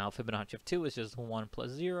 And now Fibonacci of 2 is just 1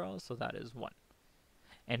 plus 0, so that is 1.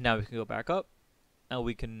 And now we can go back up, and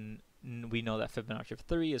we know that Fibonacci of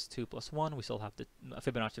 3 is 2 plus 1. We still have to,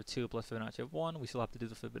 Fibonacci of 2 plus Fibonacci of 1, we still have to do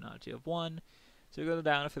the Fibonacci of 1. So we go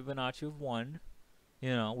down to Fibonacci of 1. You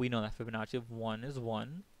know, we know that Fibonacci of 1 is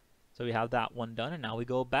 1. So we have that one done, and now we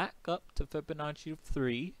go back up to Fibonacci of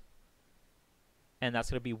 3. And that's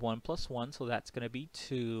going to be 1 plus 1, so that's going to be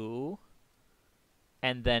 2.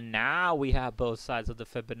 And then now we have both sides of the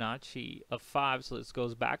Fibonacci of 5, so this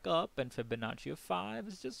goes back up, and Fibonacci of 5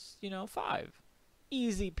 is just, you know, 5.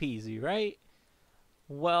 Easy peasy, right?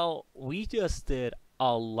 Well, we just did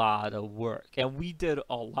a lot of work, and we did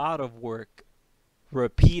a lot of work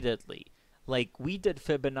repeatedly. Like, we did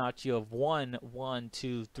Fibonacci of 1, 1,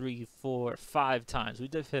 2, 3, 4, 5 times. We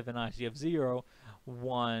did Fibonacci of 0,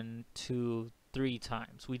 1, 2, 3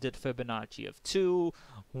 times. We did Fibonacci of 2,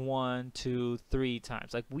 1, 2, 3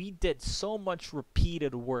 times. Like, we did so much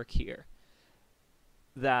repeated work here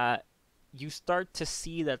that you start to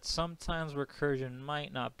see that sometimes recursion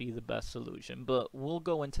might not be the best solution, but we'll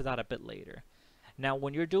go into that a bit later. Now,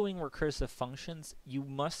 when you're doing recursive functions, you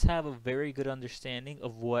must have a very good understanding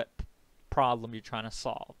of what problem you're trying to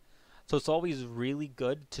solve. So it's always really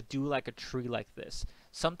good to do like a tree like this.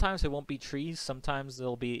 Sometimes it won't be trees, sometimes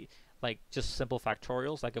they'll be like just simple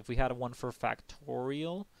factorials. Like if we had one for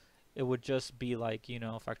factorial, it would just be like, you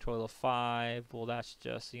know, factorial of 5, well that's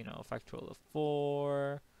just, you know, factorial of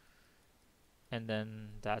 4, and then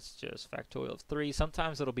that's just factorial of 3.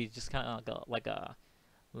 Sometimes it'll be just kind of like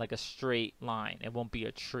a straight line. It won't be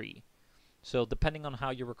a tree. So depending on how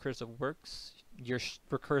your recursive works, your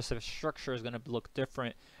recursive structure is going to look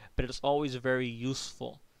different, but it's always very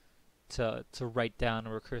useful to write down a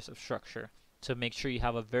recursive structure to make sure you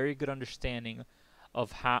have a very good understanding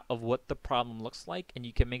of what the problem looks like, and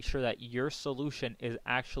you can make sure that your solution is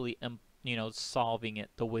actually you know, solving it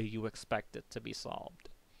the way you expect it to be solved.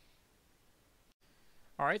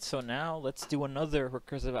 Alright, so now let's do another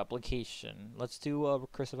recursive application. Let's do a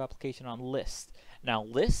recursive application on list. Now,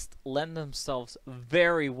 lists lend themselves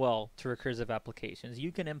very well to recursive applications.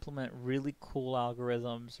 You can implement really cool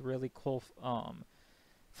algorithms, really cool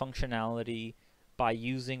functionality by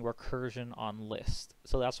using recursion on list.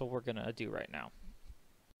 So that's what we're gonna do right now.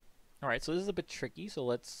 Alright, so this is a bit tricky, so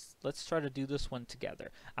let's try to do this one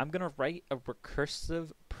together. I'm gonna write a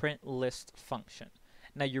recursive print list function.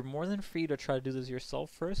 Now, you're more than free to try to do this yourself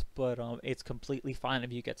first, but it's completely fine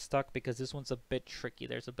if you get stuck, because this one's a bit tricky.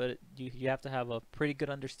 There's a bit, you have to have a pretty good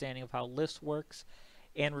understanding of how list works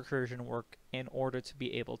and recursion work in order to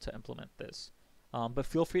be able to implement this. But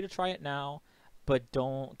feel free to try it now, but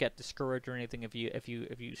don't get discouraged or anything if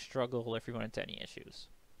you struggle or if you run into any issues.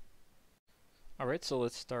 Alright, so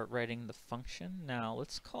let's start writing the function. Now,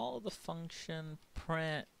 let's call the function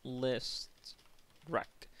print list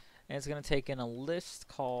rec. And it's going to take in a list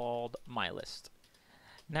called mylist.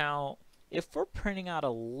 Now, if we're printing out a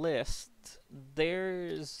list,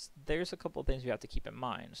 there's a couple of things we have to keep in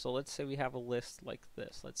mind. So let's say we have a list like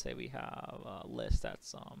this. Let's say we have a list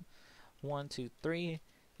that's 1, 2, 3.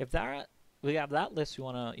 If we have that list, we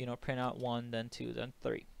want to, you know, print out 1, then 2, then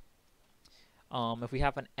 3. If we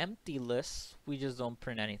have an empty list, we just don't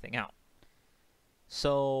print anything out.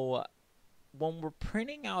 So when we're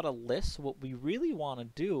printing out a list, what we really want to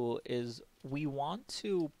do is we want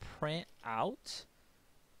to print out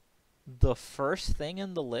the first thing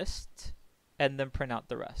in the list and then print out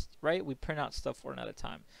the rest, right? We print out stuff one at a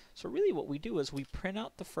time. So really what we do is we print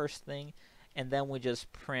out the first thing and then we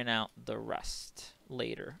just print out the rest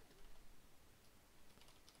later.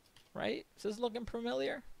 Right? Is this looking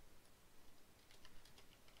familiar?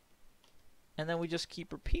 And then we just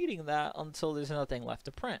keep repeating that until there's nothing left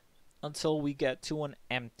to print, until we get to an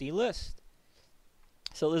empty list.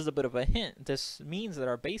 So this is a bit of a hint. This means that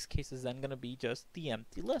our base case is then going to be just the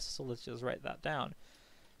empty list. So let's just write that down.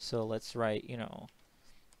 So let's write, you know,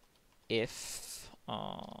 if,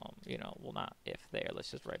 you know, well, not if there.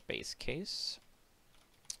 Let's just write base case.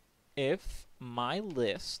 If my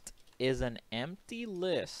list is an empty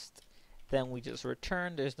list, then we just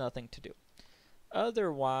return there's nothing to do.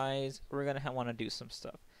 Otherwise, we're going to want to do some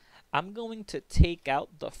stuff. I'm going to take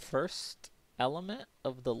out the first element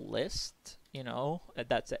of the list, you know,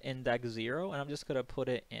 that's at index 0, and I'm just going to put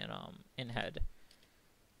it in head.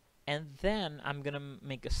 And then I'm going to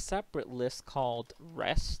make a separate list called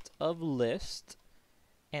rest of list,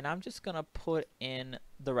 and I'm just going to put in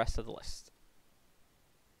the rest of the list.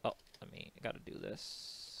 Oh, I got to do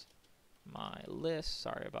this. My list,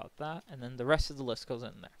 sorry about that. And then the rest of the list goes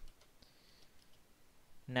in there.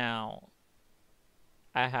 Now,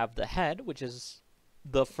 I have the head, which is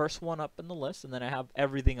the first one up in the list, and then I have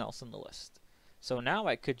everything else in the list. So now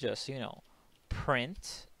I could just, you know,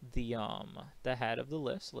 print the head of the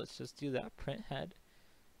list. Let's just do that, print head.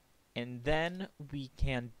 And then we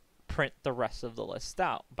can print the rest of the list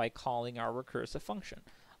out by calling our recursive function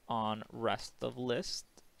on rest of list,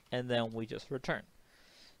 and then we just return.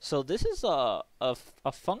 So this is a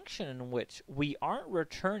function in which we aren't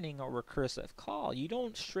returning a recursive call. You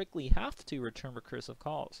don't strictly have to return recursive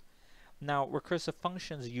calls. Now, recursive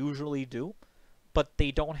functions usually do, but they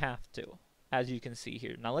don't have to, as you can see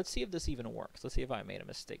here. Now, let's see if this even works. Let's see if I made a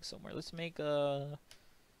mistake somewhere. Let's make a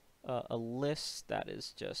list that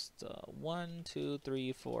is just 1, 2,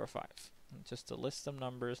 3, 4, 5. Just a list of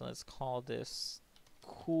numbers, and let's call this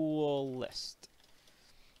cool list.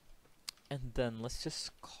 And then let's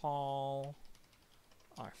just call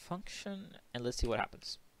our function, and let's see what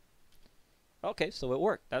happens. Okay, so it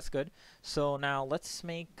worked. That's good. So now let's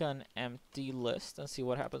make an empty list and see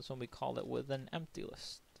what happens when we call it with an empty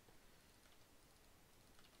list.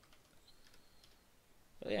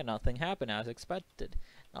 Yeah, nothing happened as expected.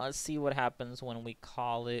 Now let's see what happens when we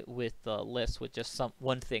call it with the list with just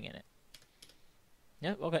one thing in it.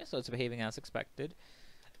 Yep, okay, so it's behaving as expected.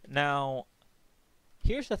 Now,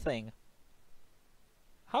 here's the thing.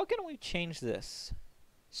 How can we change this?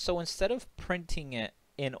 So instead of printing it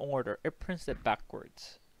in order, it prints it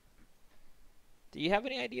backwards. Do you have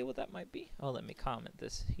any idea what that might be? Oh, let me comment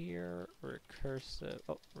this here. Recursive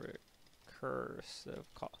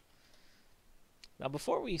call. Now,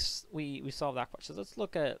 before we solve that question, let's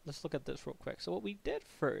look at this real quick. So what we did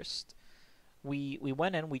first, we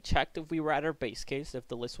went in, we checked if we were at our base case, if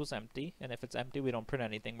the list was empty, and if it's empty, we don't print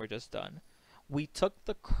anything. We're just done. We took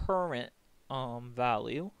the current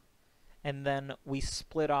value, and then we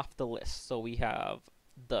split off the list. So we have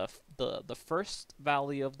the first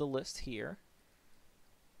value of the list here,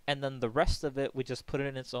 and then the rest of it we just put it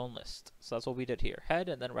in its own list. So that's what we did here, head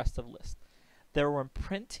and then rest of list. There we're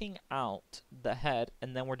printing out the head,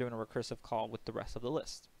 and then we're doing a recursive call with the rest of the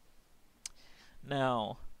list.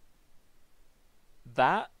 Now,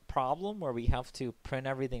 that problem where we have to print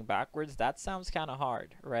everything backwards, that sounds kind of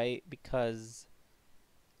hard, right? Because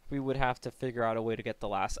we would have to figure out a way to get the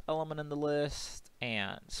last element in the list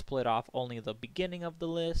and split off only the beginning of the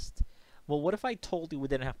list. Well, what if I told you we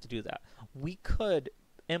didn't have to do that? We could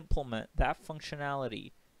implement that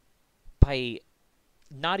functionality by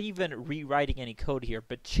not even rewriting any code here,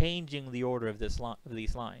 but changing the order of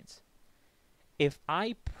these lines. If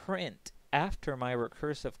I print after my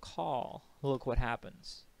recursive call, look what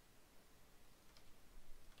happens.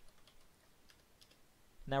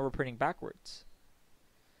 Now we're printing backwards.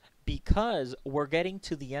 Because we're getting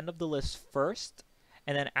to the end of the list first,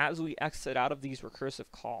 and then as we exit out of these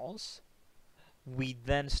recursive calls, we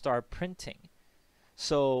then start printing.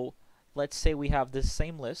 So let's say we have this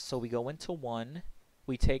same list, so we go into 1,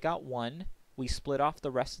 we take out 1, we split off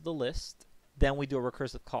the rest of the list, then we do a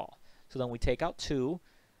recursive call. So then we take out 2,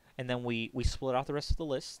 and then we split off the rest of the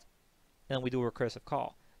list, and then we do a recursive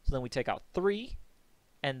call. So then we take out 3,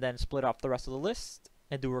 and then split off the rest of the list,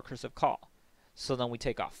 and do a recursive call. So then we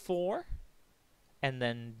take off 4, and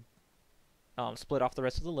then split off the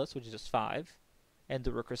rest of the list, which is just 5, and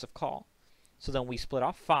do a recursive call. So then we split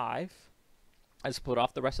off 5, and split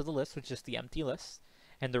off the rest of the list, which is just the empty list,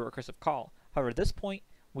 and do a recursive call. However, at this point,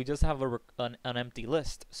 we just have an empty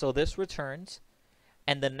list. So this returns,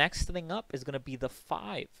 and the next thing up is going to be the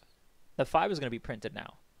 5. The 5 is going to be printed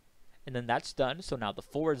now. And then that's done, so now the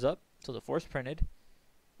 4 is up, so the 4 is printed.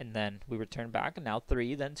 And then we return back, and now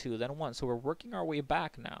 3, then 2, then 1. So we're working our way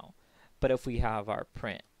back now. But if we have our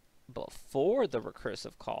print before the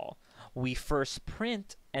recursive call, we first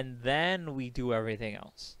print, and then we do everything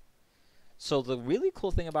else. So the really cool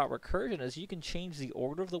thing about recursion is you can change the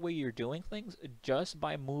order of the way you're doing things just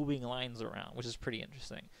by moving lines around, which is pretty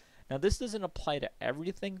interesting. Now this doesn't apply to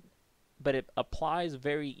everything, but it applies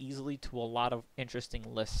very easily to a lot of interesting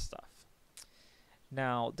list stuff.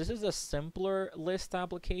 Now this is a simpler list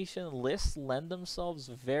application. Lists lend themselves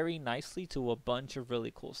very nicely to a bunch of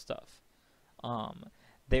really cool stuff.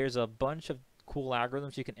 There's a bunch of cool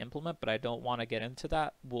algorithms you can implement, but I don't want to get into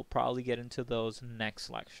that. We'll probably get into those next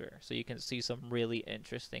lecture, so you can see some really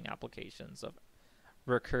interesting applications of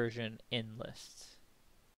recursion in lists.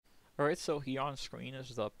 Alright, so here on screen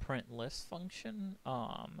is the print list function,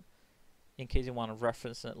 in case you want to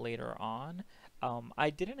reference it later on. I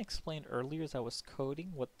didn't explain earlier as I was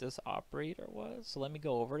coding what this operator was, so let me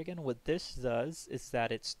go over it again. What this does is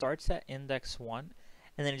that it starts at index 1,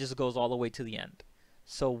 and then it just goes all the way to the end.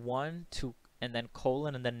 So 1, 2, and then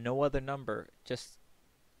colon, and then no other number, just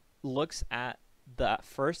looks at the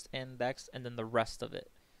first index and then the rest of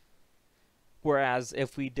it. Whereas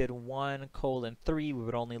if we did 1, 3, we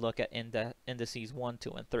would only look at indices 1,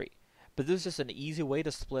 2, and 3. But this is just an easy way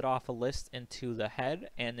to split off a list into the head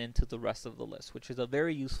and into the rest of the list, which is a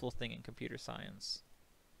very useful thing in computer science.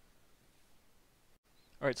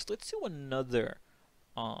 Alright, so let's do another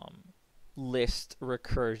list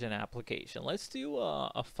recursion application. Let's do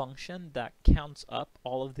a function that counts up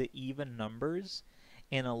all of the even numbers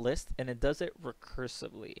in a list, and it does it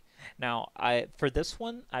recursively. Now, for this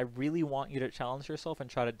one, I really want you to challenge yourself and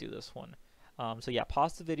try to do this one. So yeah,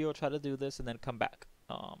 pause the video, try to do this, and then come back.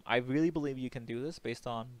 I really believe you can do this based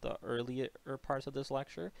on the earlier parts of this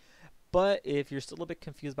lecture. But if you're still a bit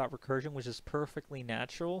confused about recursion, which is perfectly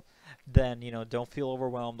natural, then, don't feel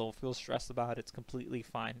overwhelmed, don't feel stressed about it. It's completely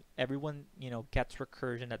fine. Everyone, gets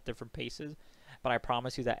recursion at different paces, but I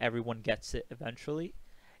promise you that everyone gets it eventually.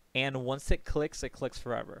 And once it clicks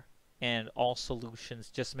forever. And all solutions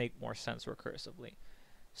just make more sense recursively.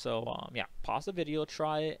 So, yeah, pause the video,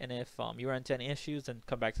 try it, and if you run into any issues, then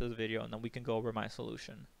come back to the video, and then we can go over my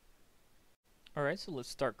solution. Alright, so let's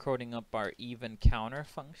start coding up our even counter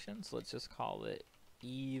function. So let's just call it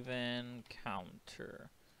even counter.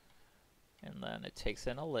 And then it takes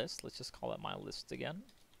in a list. Let's just call it my list again.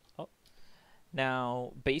 Oh.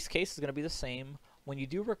 Now, base case is going to be the same. When you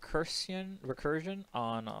do recursion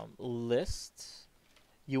on lists,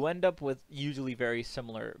 you end up with usually very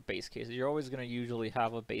similar base cases. You're always going to usually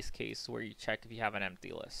have a base case where you check if you have an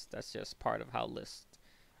empty list. That's just part of how list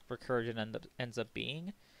recursion ends up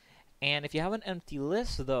being. And if you have an empty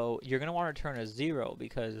list, though, you're going to want to return a 0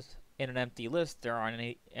 because in an empty list, there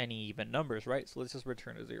aren't any even numbers, right? So let's just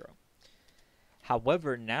return a 0.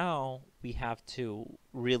 However, now we have to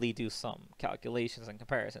really do some calculations and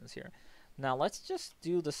comparisons here. Now let's just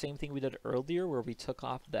do the same thing we did earlier where we took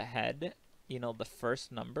off the head, you know, the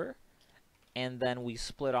first number, and then we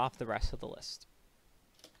split off the rest of the list.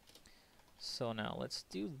 So now let's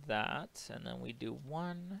do that, and then we do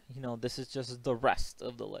 1. You know, this is just the rest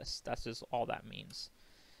of the list. That's just all that means.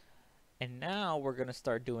 And now we're going to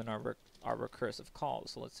start doing our recursive calls.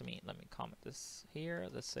 So let me comment this here.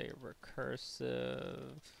 Let's say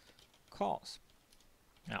recursive calls.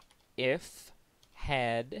 Now, if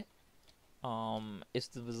head is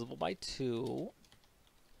divisible by 2,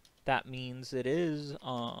 that means it is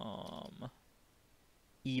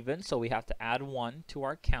even. So we have to add 1 to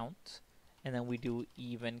our count. And then we do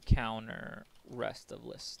even counter rest of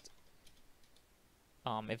list.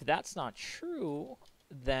 If that's not true,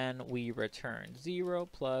 then we return 0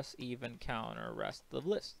 plus even counter rest of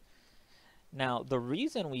list. Now, the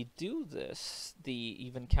reason we do this, the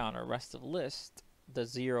even counter rest of list, the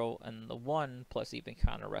 0 and the 1 plus even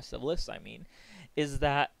counter rest of list, I mean, is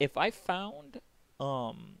that if I found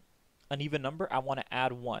an even number, I want to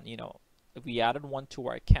add 1. You know, if we added 1 to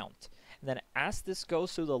our count. And then as this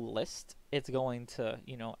goes through the list, it's going to,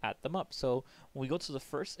 you know, add them up. So when we go to the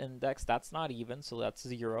first index, that's not even, so that's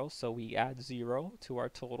 0. So we add 0 to our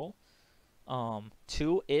total.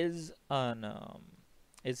 2 is an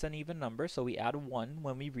even number, so we add 1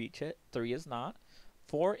 when we reach it. 3 is not.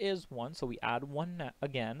 4 is 1, so we add 1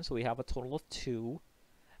 again, so we have a total of 2.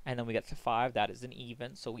 And then we get to 5, that is an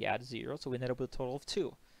even, so we add 0, so we ended up with a total of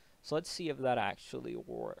 2. So let's see if that actually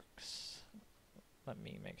works. Let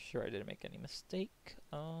me make sure I didn't make any mistake.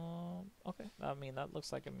 Okay, I mean, that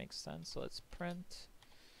looks like it makes sense. So let's print.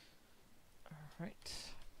 All right.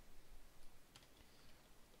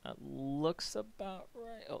 That looks about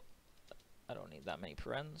right. Oh, I don't need that many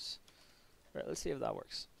parens. All right, let's see if that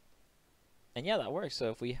works. And yeah, that works.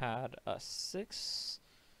 So if we had a 6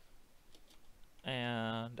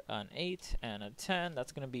 and an 8 and a 10,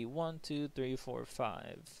 that's going to be 1, 2, 3, 4,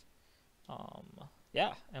 5.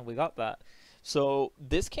 Yeah, and we got that. So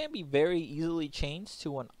this can be very easily changed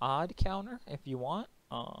to an odd counter if you want,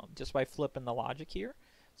 just by flipping the logic here.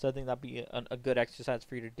 So I think that'd be a good exercise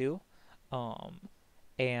for you to do.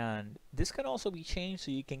 And this can also be changed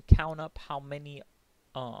so you can count up how many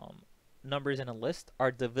numbers in a list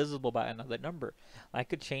are divisible by another number. I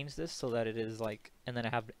could change this so that it is like, and then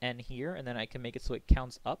I have n here, and then I can make it so it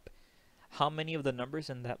counts up how many of the numbers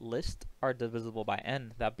in that list are divisible by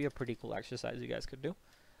n. That'd be a pretty cool exercise you guys could do.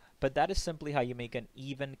 But that is simply how you make an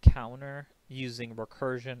even counter using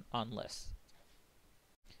recursion on lists.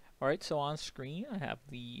 Alright, so on screen I have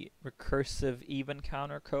the recursive even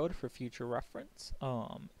counter code for future reference.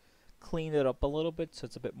 Cleaned it up a little bit so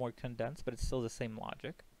it's a bit more condensed, but it's still the same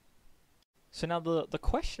logic. So now the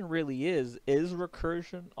question really is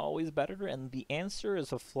recursion always better? And the answer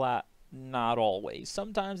is a flat not always.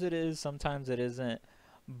 Sometimes it is, sometimes it isn't,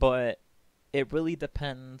 but it really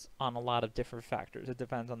depends on a lot of different factors. It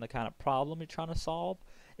depends on the kind of problem you're trying to solve,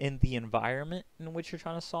 in the environment in which you're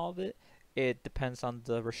trying to solve it. It depends on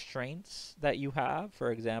the restraints that you have.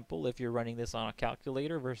 For example, if you're running this on a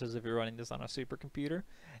calculator versus if you're running this on a supercomputer,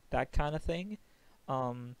 that kind of thing.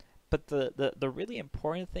 But the really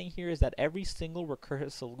important thing here is that every single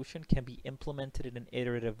recursive solution can be implemented in an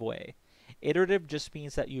iterative way. Iterative just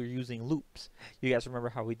means that you're using loops. You guys remember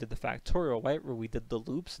how we did the factorial, right? Where we did the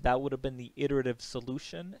loops. That would have been the iterative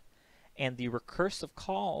solution. And the recursive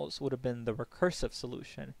calls would have been the recursive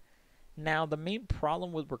solution. Now, the main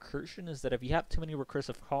problem with recursion is that if you have too many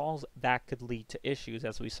recursive calls, that could lead to issues,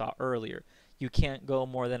 as we saw earlier. You can't go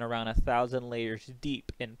more than around 1,000 layers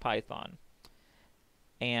deep in Python.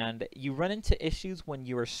 And you run into issues when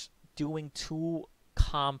you're doing too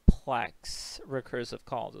complex recursive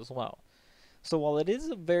calls as well. So while it is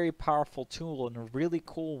a very powerful tool and a really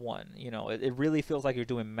cool one, you know, it really feels like you're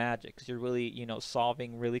doing magic because you're really, you know,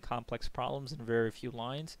 solving really complex problems in very few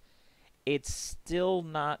lines. It's still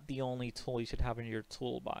not the only tool you should have in your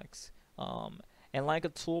toolbox. And like a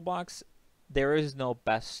toolbox, there is no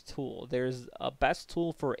best tool. There's a best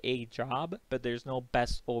tool for a job, but there's no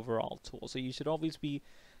best overall tool. So you should always be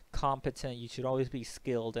competent, you should always be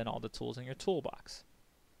skilled in all the tools in your toolbox.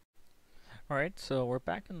 Alright, so we're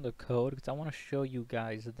back in the code because I want to show you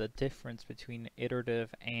guys the difference between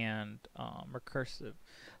iterative and recursive.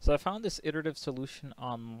 So I found this iterative solution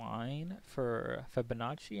online for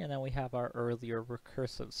Fibonacci, and then we have our earlier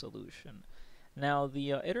recursive solution. Now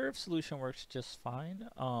the iterative solution works just fine,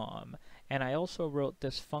 and I also wrote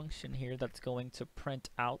this function here that's going to print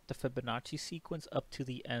out the Fibonacci sequence up to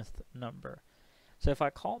the nth number. So if I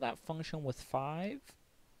call that function with 5,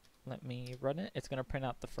 let me run it, it's going to print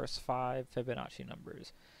out the first 5 Fibonacci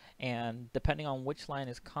numbers. And depending on which line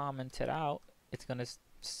is commented out, it's going to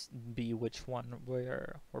be which one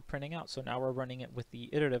we're printing out. So now we're running it with the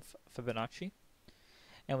iterative Fibonacci,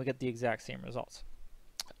 and we get the exact same results.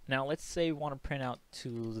 Now let's say we want to print out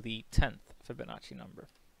to the 10th Fibonacci number.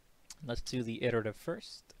 Let's do the iterative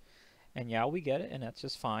first. And yeah, we get it, and that's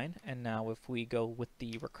just fine. And now if we go with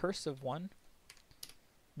the recursive one,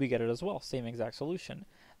 we get it as well, same exact solution.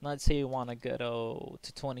 Let's say we want to go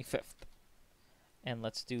to 25th, and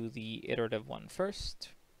let's do the iterative one first.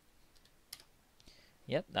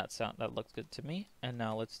 Yep, that looks good to me. And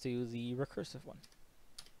now let's do the recursive one.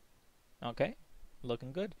 Okay,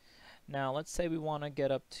 looking good. Now let's say we want to get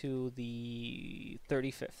up to the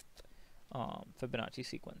 35th Fibonacci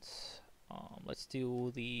sequence. Let's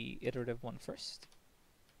do the iterative one first,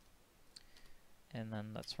 and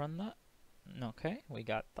then let's run that. Okay, we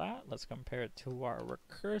got that. Let's compare it to our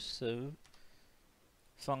recursive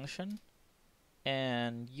function,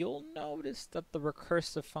 and you'll notice that the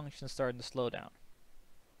recursive function is starting to slow down.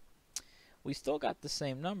 We still got the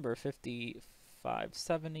same number, 50,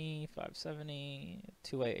 570, 570,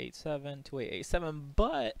 2887, 2887,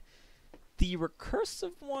 but the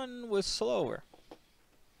recursive one was slower.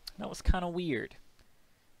 That was kind of weird.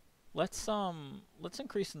 Let's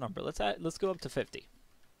increase the number. Let's go up to 50.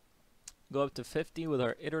 Go up to 50 with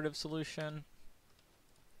our iterative solution,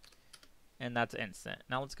 and that's instant.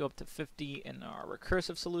 Now let's go up to 50 in our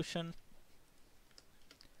recursive solution,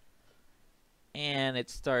 and it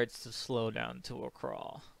starts to slow down to a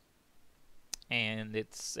crawl. And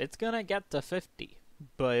it's gonna get to 50,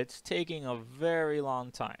 but it's taking a very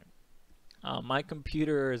long time. My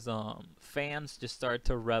computer's fans just start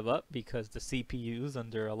to rev up because the CPU's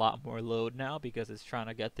under a lot more load now because it's trying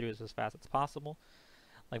to get through this as fast as possible.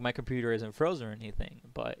 Like, my computer isn't frozen or anything,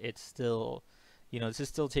 but it's still, this is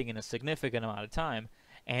still taking a significant amount of time,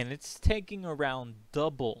 and it's taking around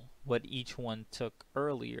double what each one took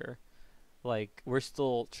earlier. Like, we're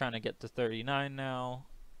still trying to get to 39 now,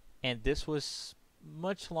 and this was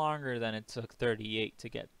much longer than it took 38 to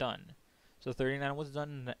get done. So 39 was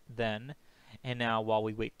done then, and now while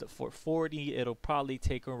we wait for 40, it'll probably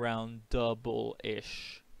take around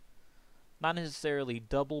double-ish. Not necessarily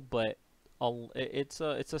double, but it's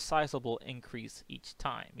a sizable increase each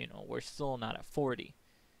time. We're still not at 40,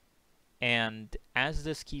 and as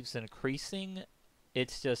this keeps increasing,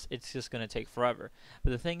 it's just gonna take forever. But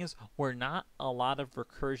the thing is, we're not a lot of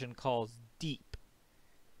recursion calls deep.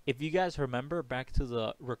 If you guys remember back to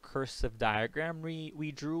the recursive diagram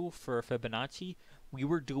we drew for Fibonacci, we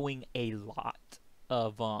were doing a lot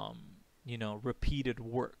of repeated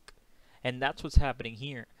work. And that's what's happening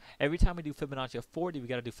here. Every time we do Fibonacci of 40, we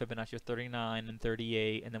got to do Fibonacci of 39 and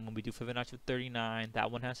 38. And then when we do Fibonacci of 39,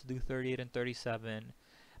 that one has to do 38 and 37.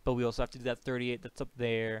 But we also have to do that 38 that's up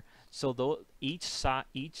there. So though each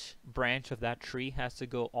branch of that tree has to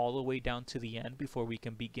go all the way down to the end before we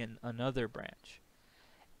can begin another branch.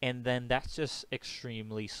 And then that's just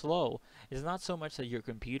extremely slow. It's not so much that your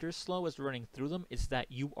computer's slow as running through them, it's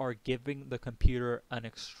that you are giving the computer an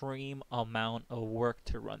extreme amount of work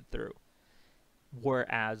to run through.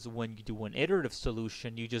 Whereas when you do an iterative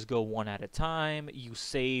solution, you just go one at a time, you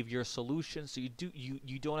save your solution, so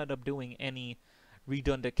you don't end up doing any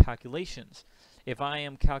redundant calculations. If I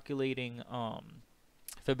am calculating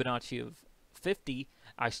Fibonacci of 50,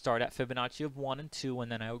 I start at Fibonacci of 1 and 2,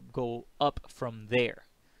 and then I go up from there.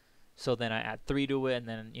 So then I add 3 to it, and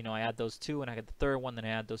then I add those 2, and I get the third one, then I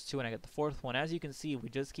add those 2, and I get the fourth one. As you can see, we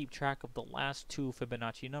just keep track of the last 2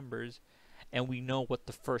 Fibonacci numbers, and we know what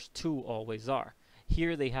the first 2 always are.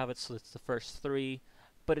 Here they have it so it's the first 3,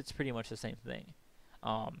 but it's pretty much the same thing.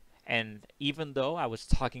 And even though I was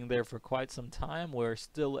talking there for quite some time, we're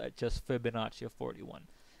still at just Fibonacci of 41.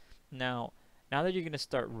 Now that you're going to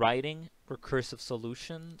start writing recursive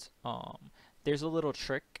solutions, there's a little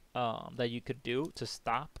trick that you could do to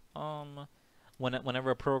stop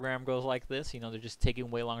whenever a program goes like this. They're just taking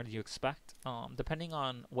way longer than you expect. Depending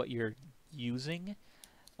on what you're using,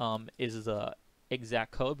 is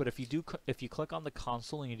exact code, but if you click on the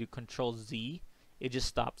console and you do Control Z, it just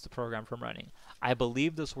stops the program from running. I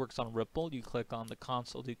believe this works on Ripple. You click on the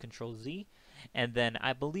console, do Control Z, and then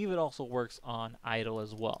I believe it also works on idle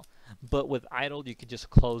as well. But with idle, you can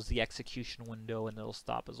just close the execution window and it'll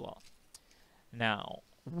stop as well. Now,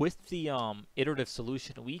 with the iterative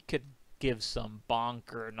solution, we could give some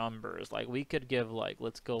bonker numbers. Like we could give, like,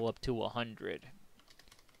 let's go up to 100.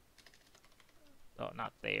 Oh,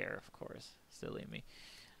 not there, of course. Silly me.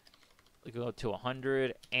 We go up to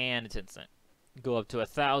 100 and it's instant. Go up to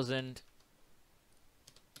 1,000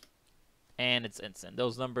 and it's instant.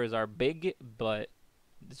 Those numbers are big, but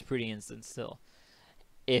it's pretty instant still.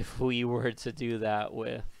 If we were to do that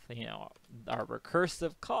with, you know, our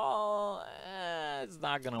recursive call, it's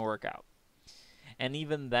not gonna work out. And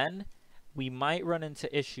even then, we might run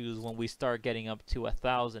into issues when we start getting up to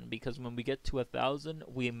 1,000, because when we get to 1,000,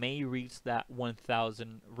 we may reach that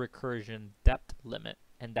 1,000 recursion depth limit,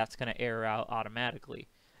 and that's gonna error out automatically.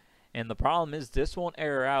 And the problem is this won't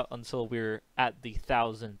error out until we're at the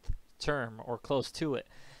 1,000th term or close to it.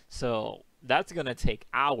 So that's going to take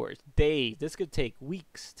hours, days. This could take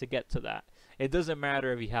weeks to get to that. It doesn't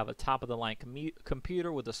matter if you have a top-of-the-line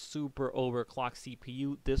computer with a super overclocked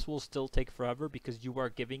CPU. This will still take forever because you are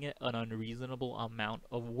giving it an unreasonable amount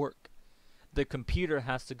of work. The computer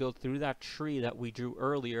has to go through that tree that we drew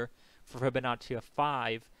earlier for Fibonacci of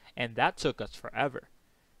 5, and that took us forever.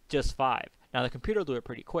 Just 5. Now the computer will do it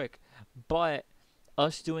pretty quick, but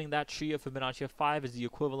us doing that tree of Fibonacci of 5 is the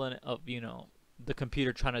equivalent of, you know, the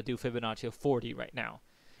computer trying to do Fibonacci of 40 right now.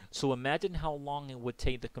 So imagine how long it would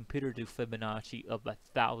take the computer to do Fibonacci of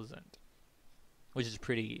 1,000, which is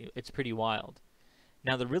pretty wild.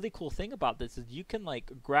 Now the really cool thing about this is you can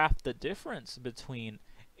like graph the difference between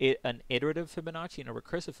an iterative Fibonacci and a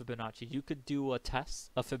recursive Fibonacci. You could do a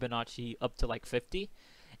test of Fibonacci up to like 50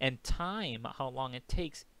 and time how long it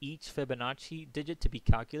takes each Fibonacci digit to be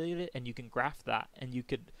calculated, and you can graph that, and you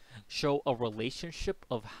could show a relationship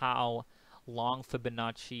of how long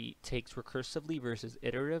Fibonacci takes recursively versus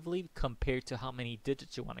iteratively compared to how many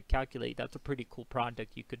digits you want to calculate. That's a pretty cool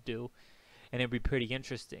project you could do, and it'd be pretty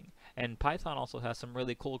interesting. And Python also has some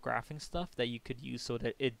really cool graphing stuff that you could use so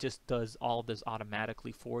that it just does all of this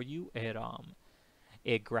automatically for you.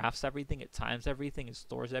 It graphs everything, it times everything, it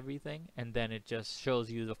stores everything, and then it just shows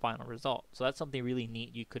you the final result. So that's something really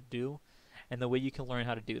neat you could do. And the way you can learn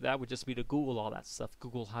how to do that would just be to Google all that stuff.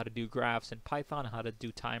 Google how to do graphs in Python, how to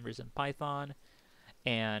do timers in Python,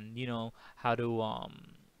 and, you know, how to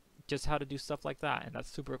just how to do stuff like that. And that's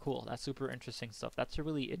super cool. That's super interesting stuff. That's a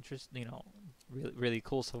really interesting, you know, really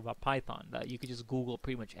cool stuff about Python, that you could just Google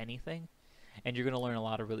pretty much anything and you're going to learn a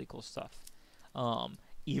lot of really cool stuff.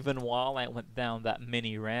 Even while I went down that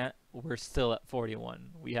mini rant, we're still at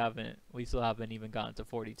 41. We still haven't even gotten to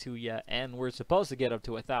 42 yet, and we're supposed to get up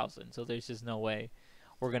to 1,000. So there's just no way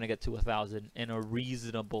we're gonna get to 1,000 in a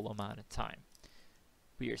reasonable amount of time.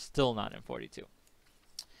 We are still not in 42.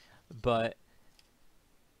 But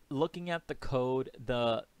looking at the code,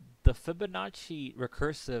 the Fibonacci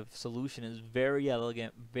recursive solution is very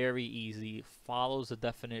elegant, very easy, follows the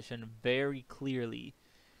definition very clearly.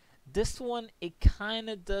 This one, it kind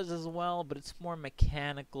of does as well, but it's more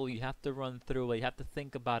mechanical. You have to run through it. You have to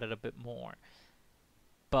think about it a bit more.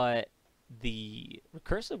 But the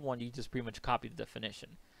recursive one, you just pretty much copy the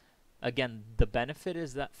definition. Again, the benefit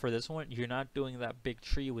is that for this one, you're not doing that big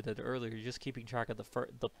tree with it earlier. You're just keeping track of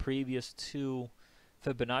the previous two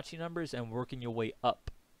Fibonacci numbers and working your way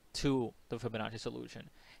up to the Fibonacci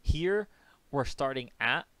solution. Here, we're starting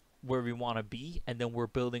at where we want to be, and then we're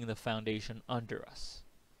building the foundation under us.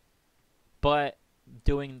 But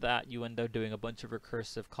doing that, you end up doing a bunch of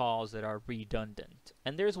recursive calls that are redundant.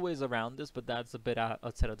 And there's ways around this, but that's a bit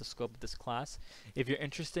outside of the scope of this class. If you're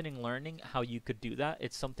interested in learning how you could do that,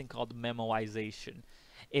 it's something called memoization.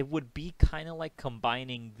 It would be kind of like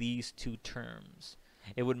combining these two terms.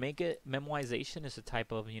 It would make it, memoization is a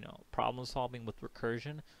type of, you know, problem solving with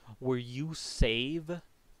recursion, where you save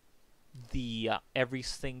the every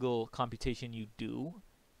single computation you do.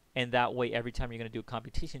 And that way, every time you're going to do a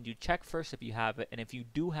computation, you check first if you have it. And if you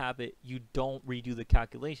do have it, you don't redo the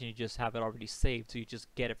calculation. You just have it already saved. So you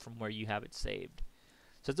just get it from where you have it saved.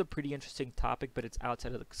 So it's a pretty interesting topic, but it's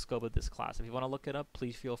outside of the scope of this class. If you want to look it up,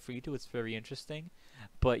 please feel free to. It's very interesting.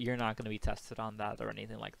 But you're not going to be tested on that or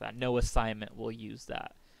anything like that. No assignment will use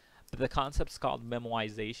that. But the concept's called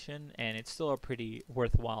memoization, and it's still a pretty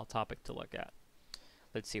worthwhile topic to look at.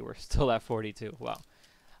 Let's see, we're still at 42. Wow.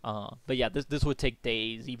 But yeah, this would take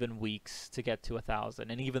days, even weeks, to get to 1,000,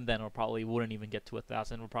 and even then, it probably wouldn't even get to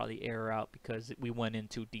 1,000. It would probably error out because we went in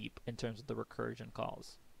too deep in terms of the recursion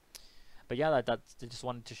calls. But yeah, that's I just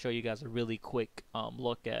wanted to show you guys a really quick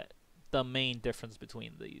look at the main difference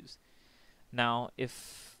between these. Now,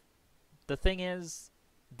 if the thing is,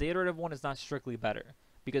 the iterative one is not strictly better,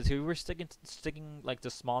 because if we were sticking like to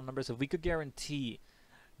small numbers, if we could guarantee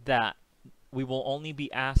that we will only be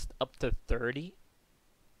asked up to 30,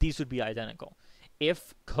 these would be identical.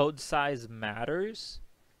 If code size matters,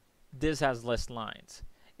 this has less lines.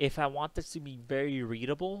 If I want this to be very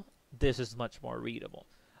readable, this is much more readable.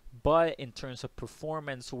 But in terms of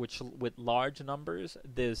performance, which with large numbers,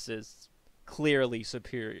 this is clearly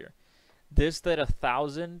superior. This did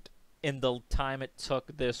 1,000 in the time it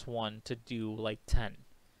took this one to do like 10.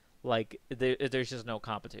 Like there's just no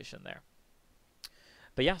competition there.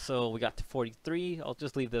 But yeah, so we got to 43. I'll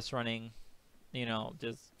just leave this running, you know,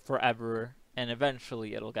 just forever, and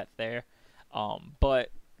eventually it'll get there. But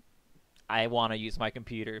I want to use my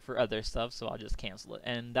computer for other stuff, so I'll just cancel it.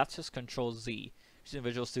 And that's just Control Z. Using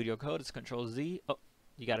Visual Studio Code, it's Control Z. Oh,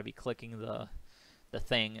 you got to be clicking the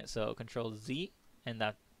thing. So Control Z, and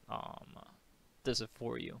that does it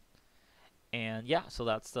for you. And yeah, so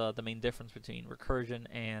that's the main difference between recursion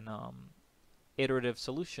and iterative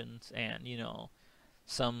solutions, and you know,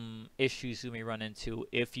 some issues you may run into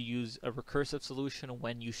if you use a recursive solution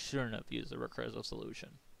when you shouldn't have used a recursive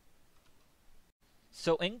solution.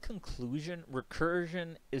 So in conclusion,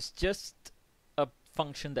 recursion is just a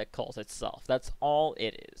function that calls itself. That's all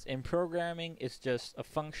it is. In programming, it's just a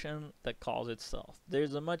function that calls itself.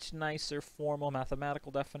 There's a much nicer formal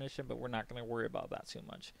mathematical definition, but we're not going to worry about that too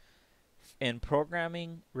much. In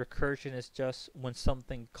programming, recursion is just when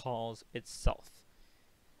something calls itself.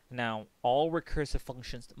 Now, all recursive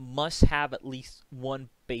functions must have at least one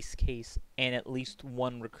base case and at least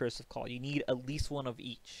one recursive call. You need at least one of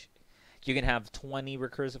each. You can have 20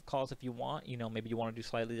 recursive calls if you want. You know, maybe you want to do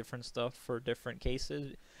slightly different stuff for different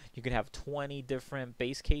cases. You can have 20 different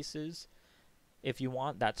base cases if you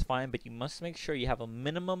want. That's fine, but you must make sure you have a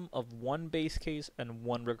minimum of one base case and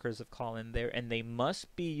one recursive call in there, and they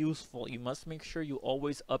must be useful. You must make sure you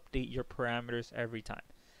always update your parameters every time.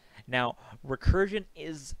 Now, recursion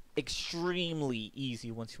is extremely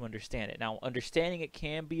easy once you understand it. Now, understanding it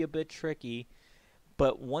can be a bit tricky,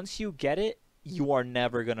 but once you get it, you are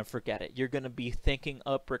never going to forget it. You're going to be thinking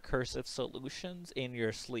up recursive solutions in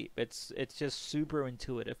your sleep. It's just super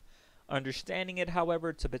intuitive. Understanding it, however,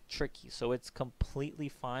 it's a bit tricky, so it's completely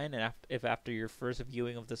fine. And if after your first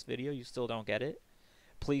viewing of this video you still don't get it,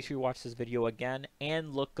 please rewatch this video again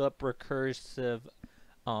and look up recursive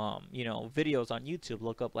you know, videos on YouTube.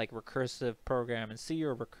 Look up like recursive program in C,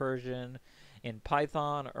 or recursion in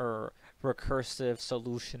Python, or recursive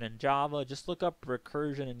solution in Java. Just look up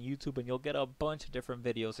recursion in YouTube and you'll get a bunch of different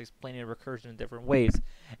videos explaining recursion in different ways,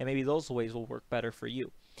 and maybe those ways will work better for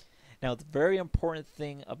you. Now, the very important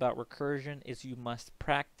thing about recursion is you must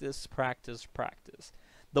practice, practice, practice.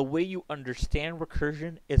 The way you understand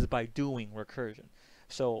recursion is by doing recursion.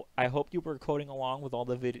 So I hope you were coding along with all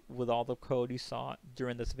the code you saw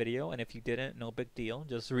during this video, and if you didn't, no big deal.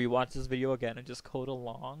 Just rewatch this video again and just code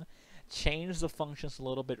along. Change the functions a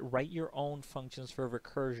little bit. Write your own functions for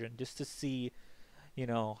recursion just to see, you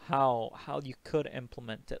know, how you could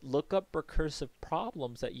implement it. Look up recursive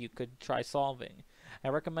problems that you could try solving. I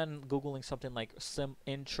recommend Googling something like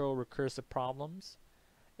intro recursive problems,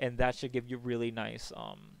 and that should give you really nice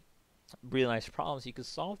problems you could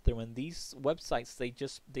solve through. And these websites,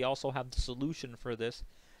 they also have the solution for this,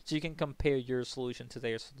 so you can compare your solution to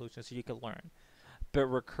their solution so you can learn. But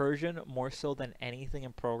recursion, more so than anything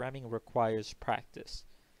in programming, requires practice.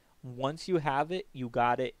 Once you have it, you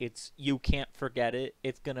got it. You can't forget it.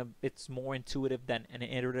 It's more intuitive than an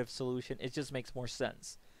iterative solution. It just makes more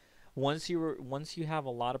sense. Once you have a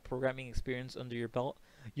lot of programming experience under your belt,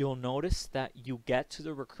 you'll notice that you get to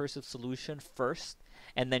the recursive solution first,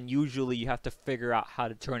 and then usually you have to figure out how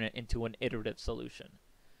to turn it into an iterative solution.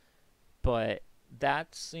 But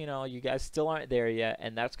that's, you know, you guys still aren't there yet,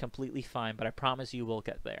 and that's completely fine, but I promise you will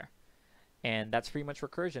get there. And that's pretty much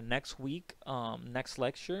recursion. Next week, next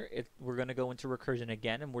lecture, we're going to go into recursion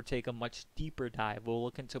again, and we'll take a much deeper dive. We'll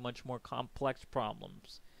look into much more complex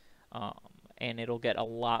problems. And it'll get a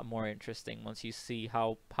lot more interesting once you see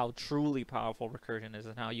how truly powerful recursion is,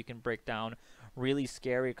 and how you can break down really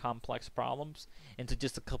scary, complex problems into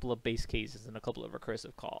just a couple of base cases and a couple of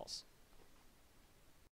recursive calls.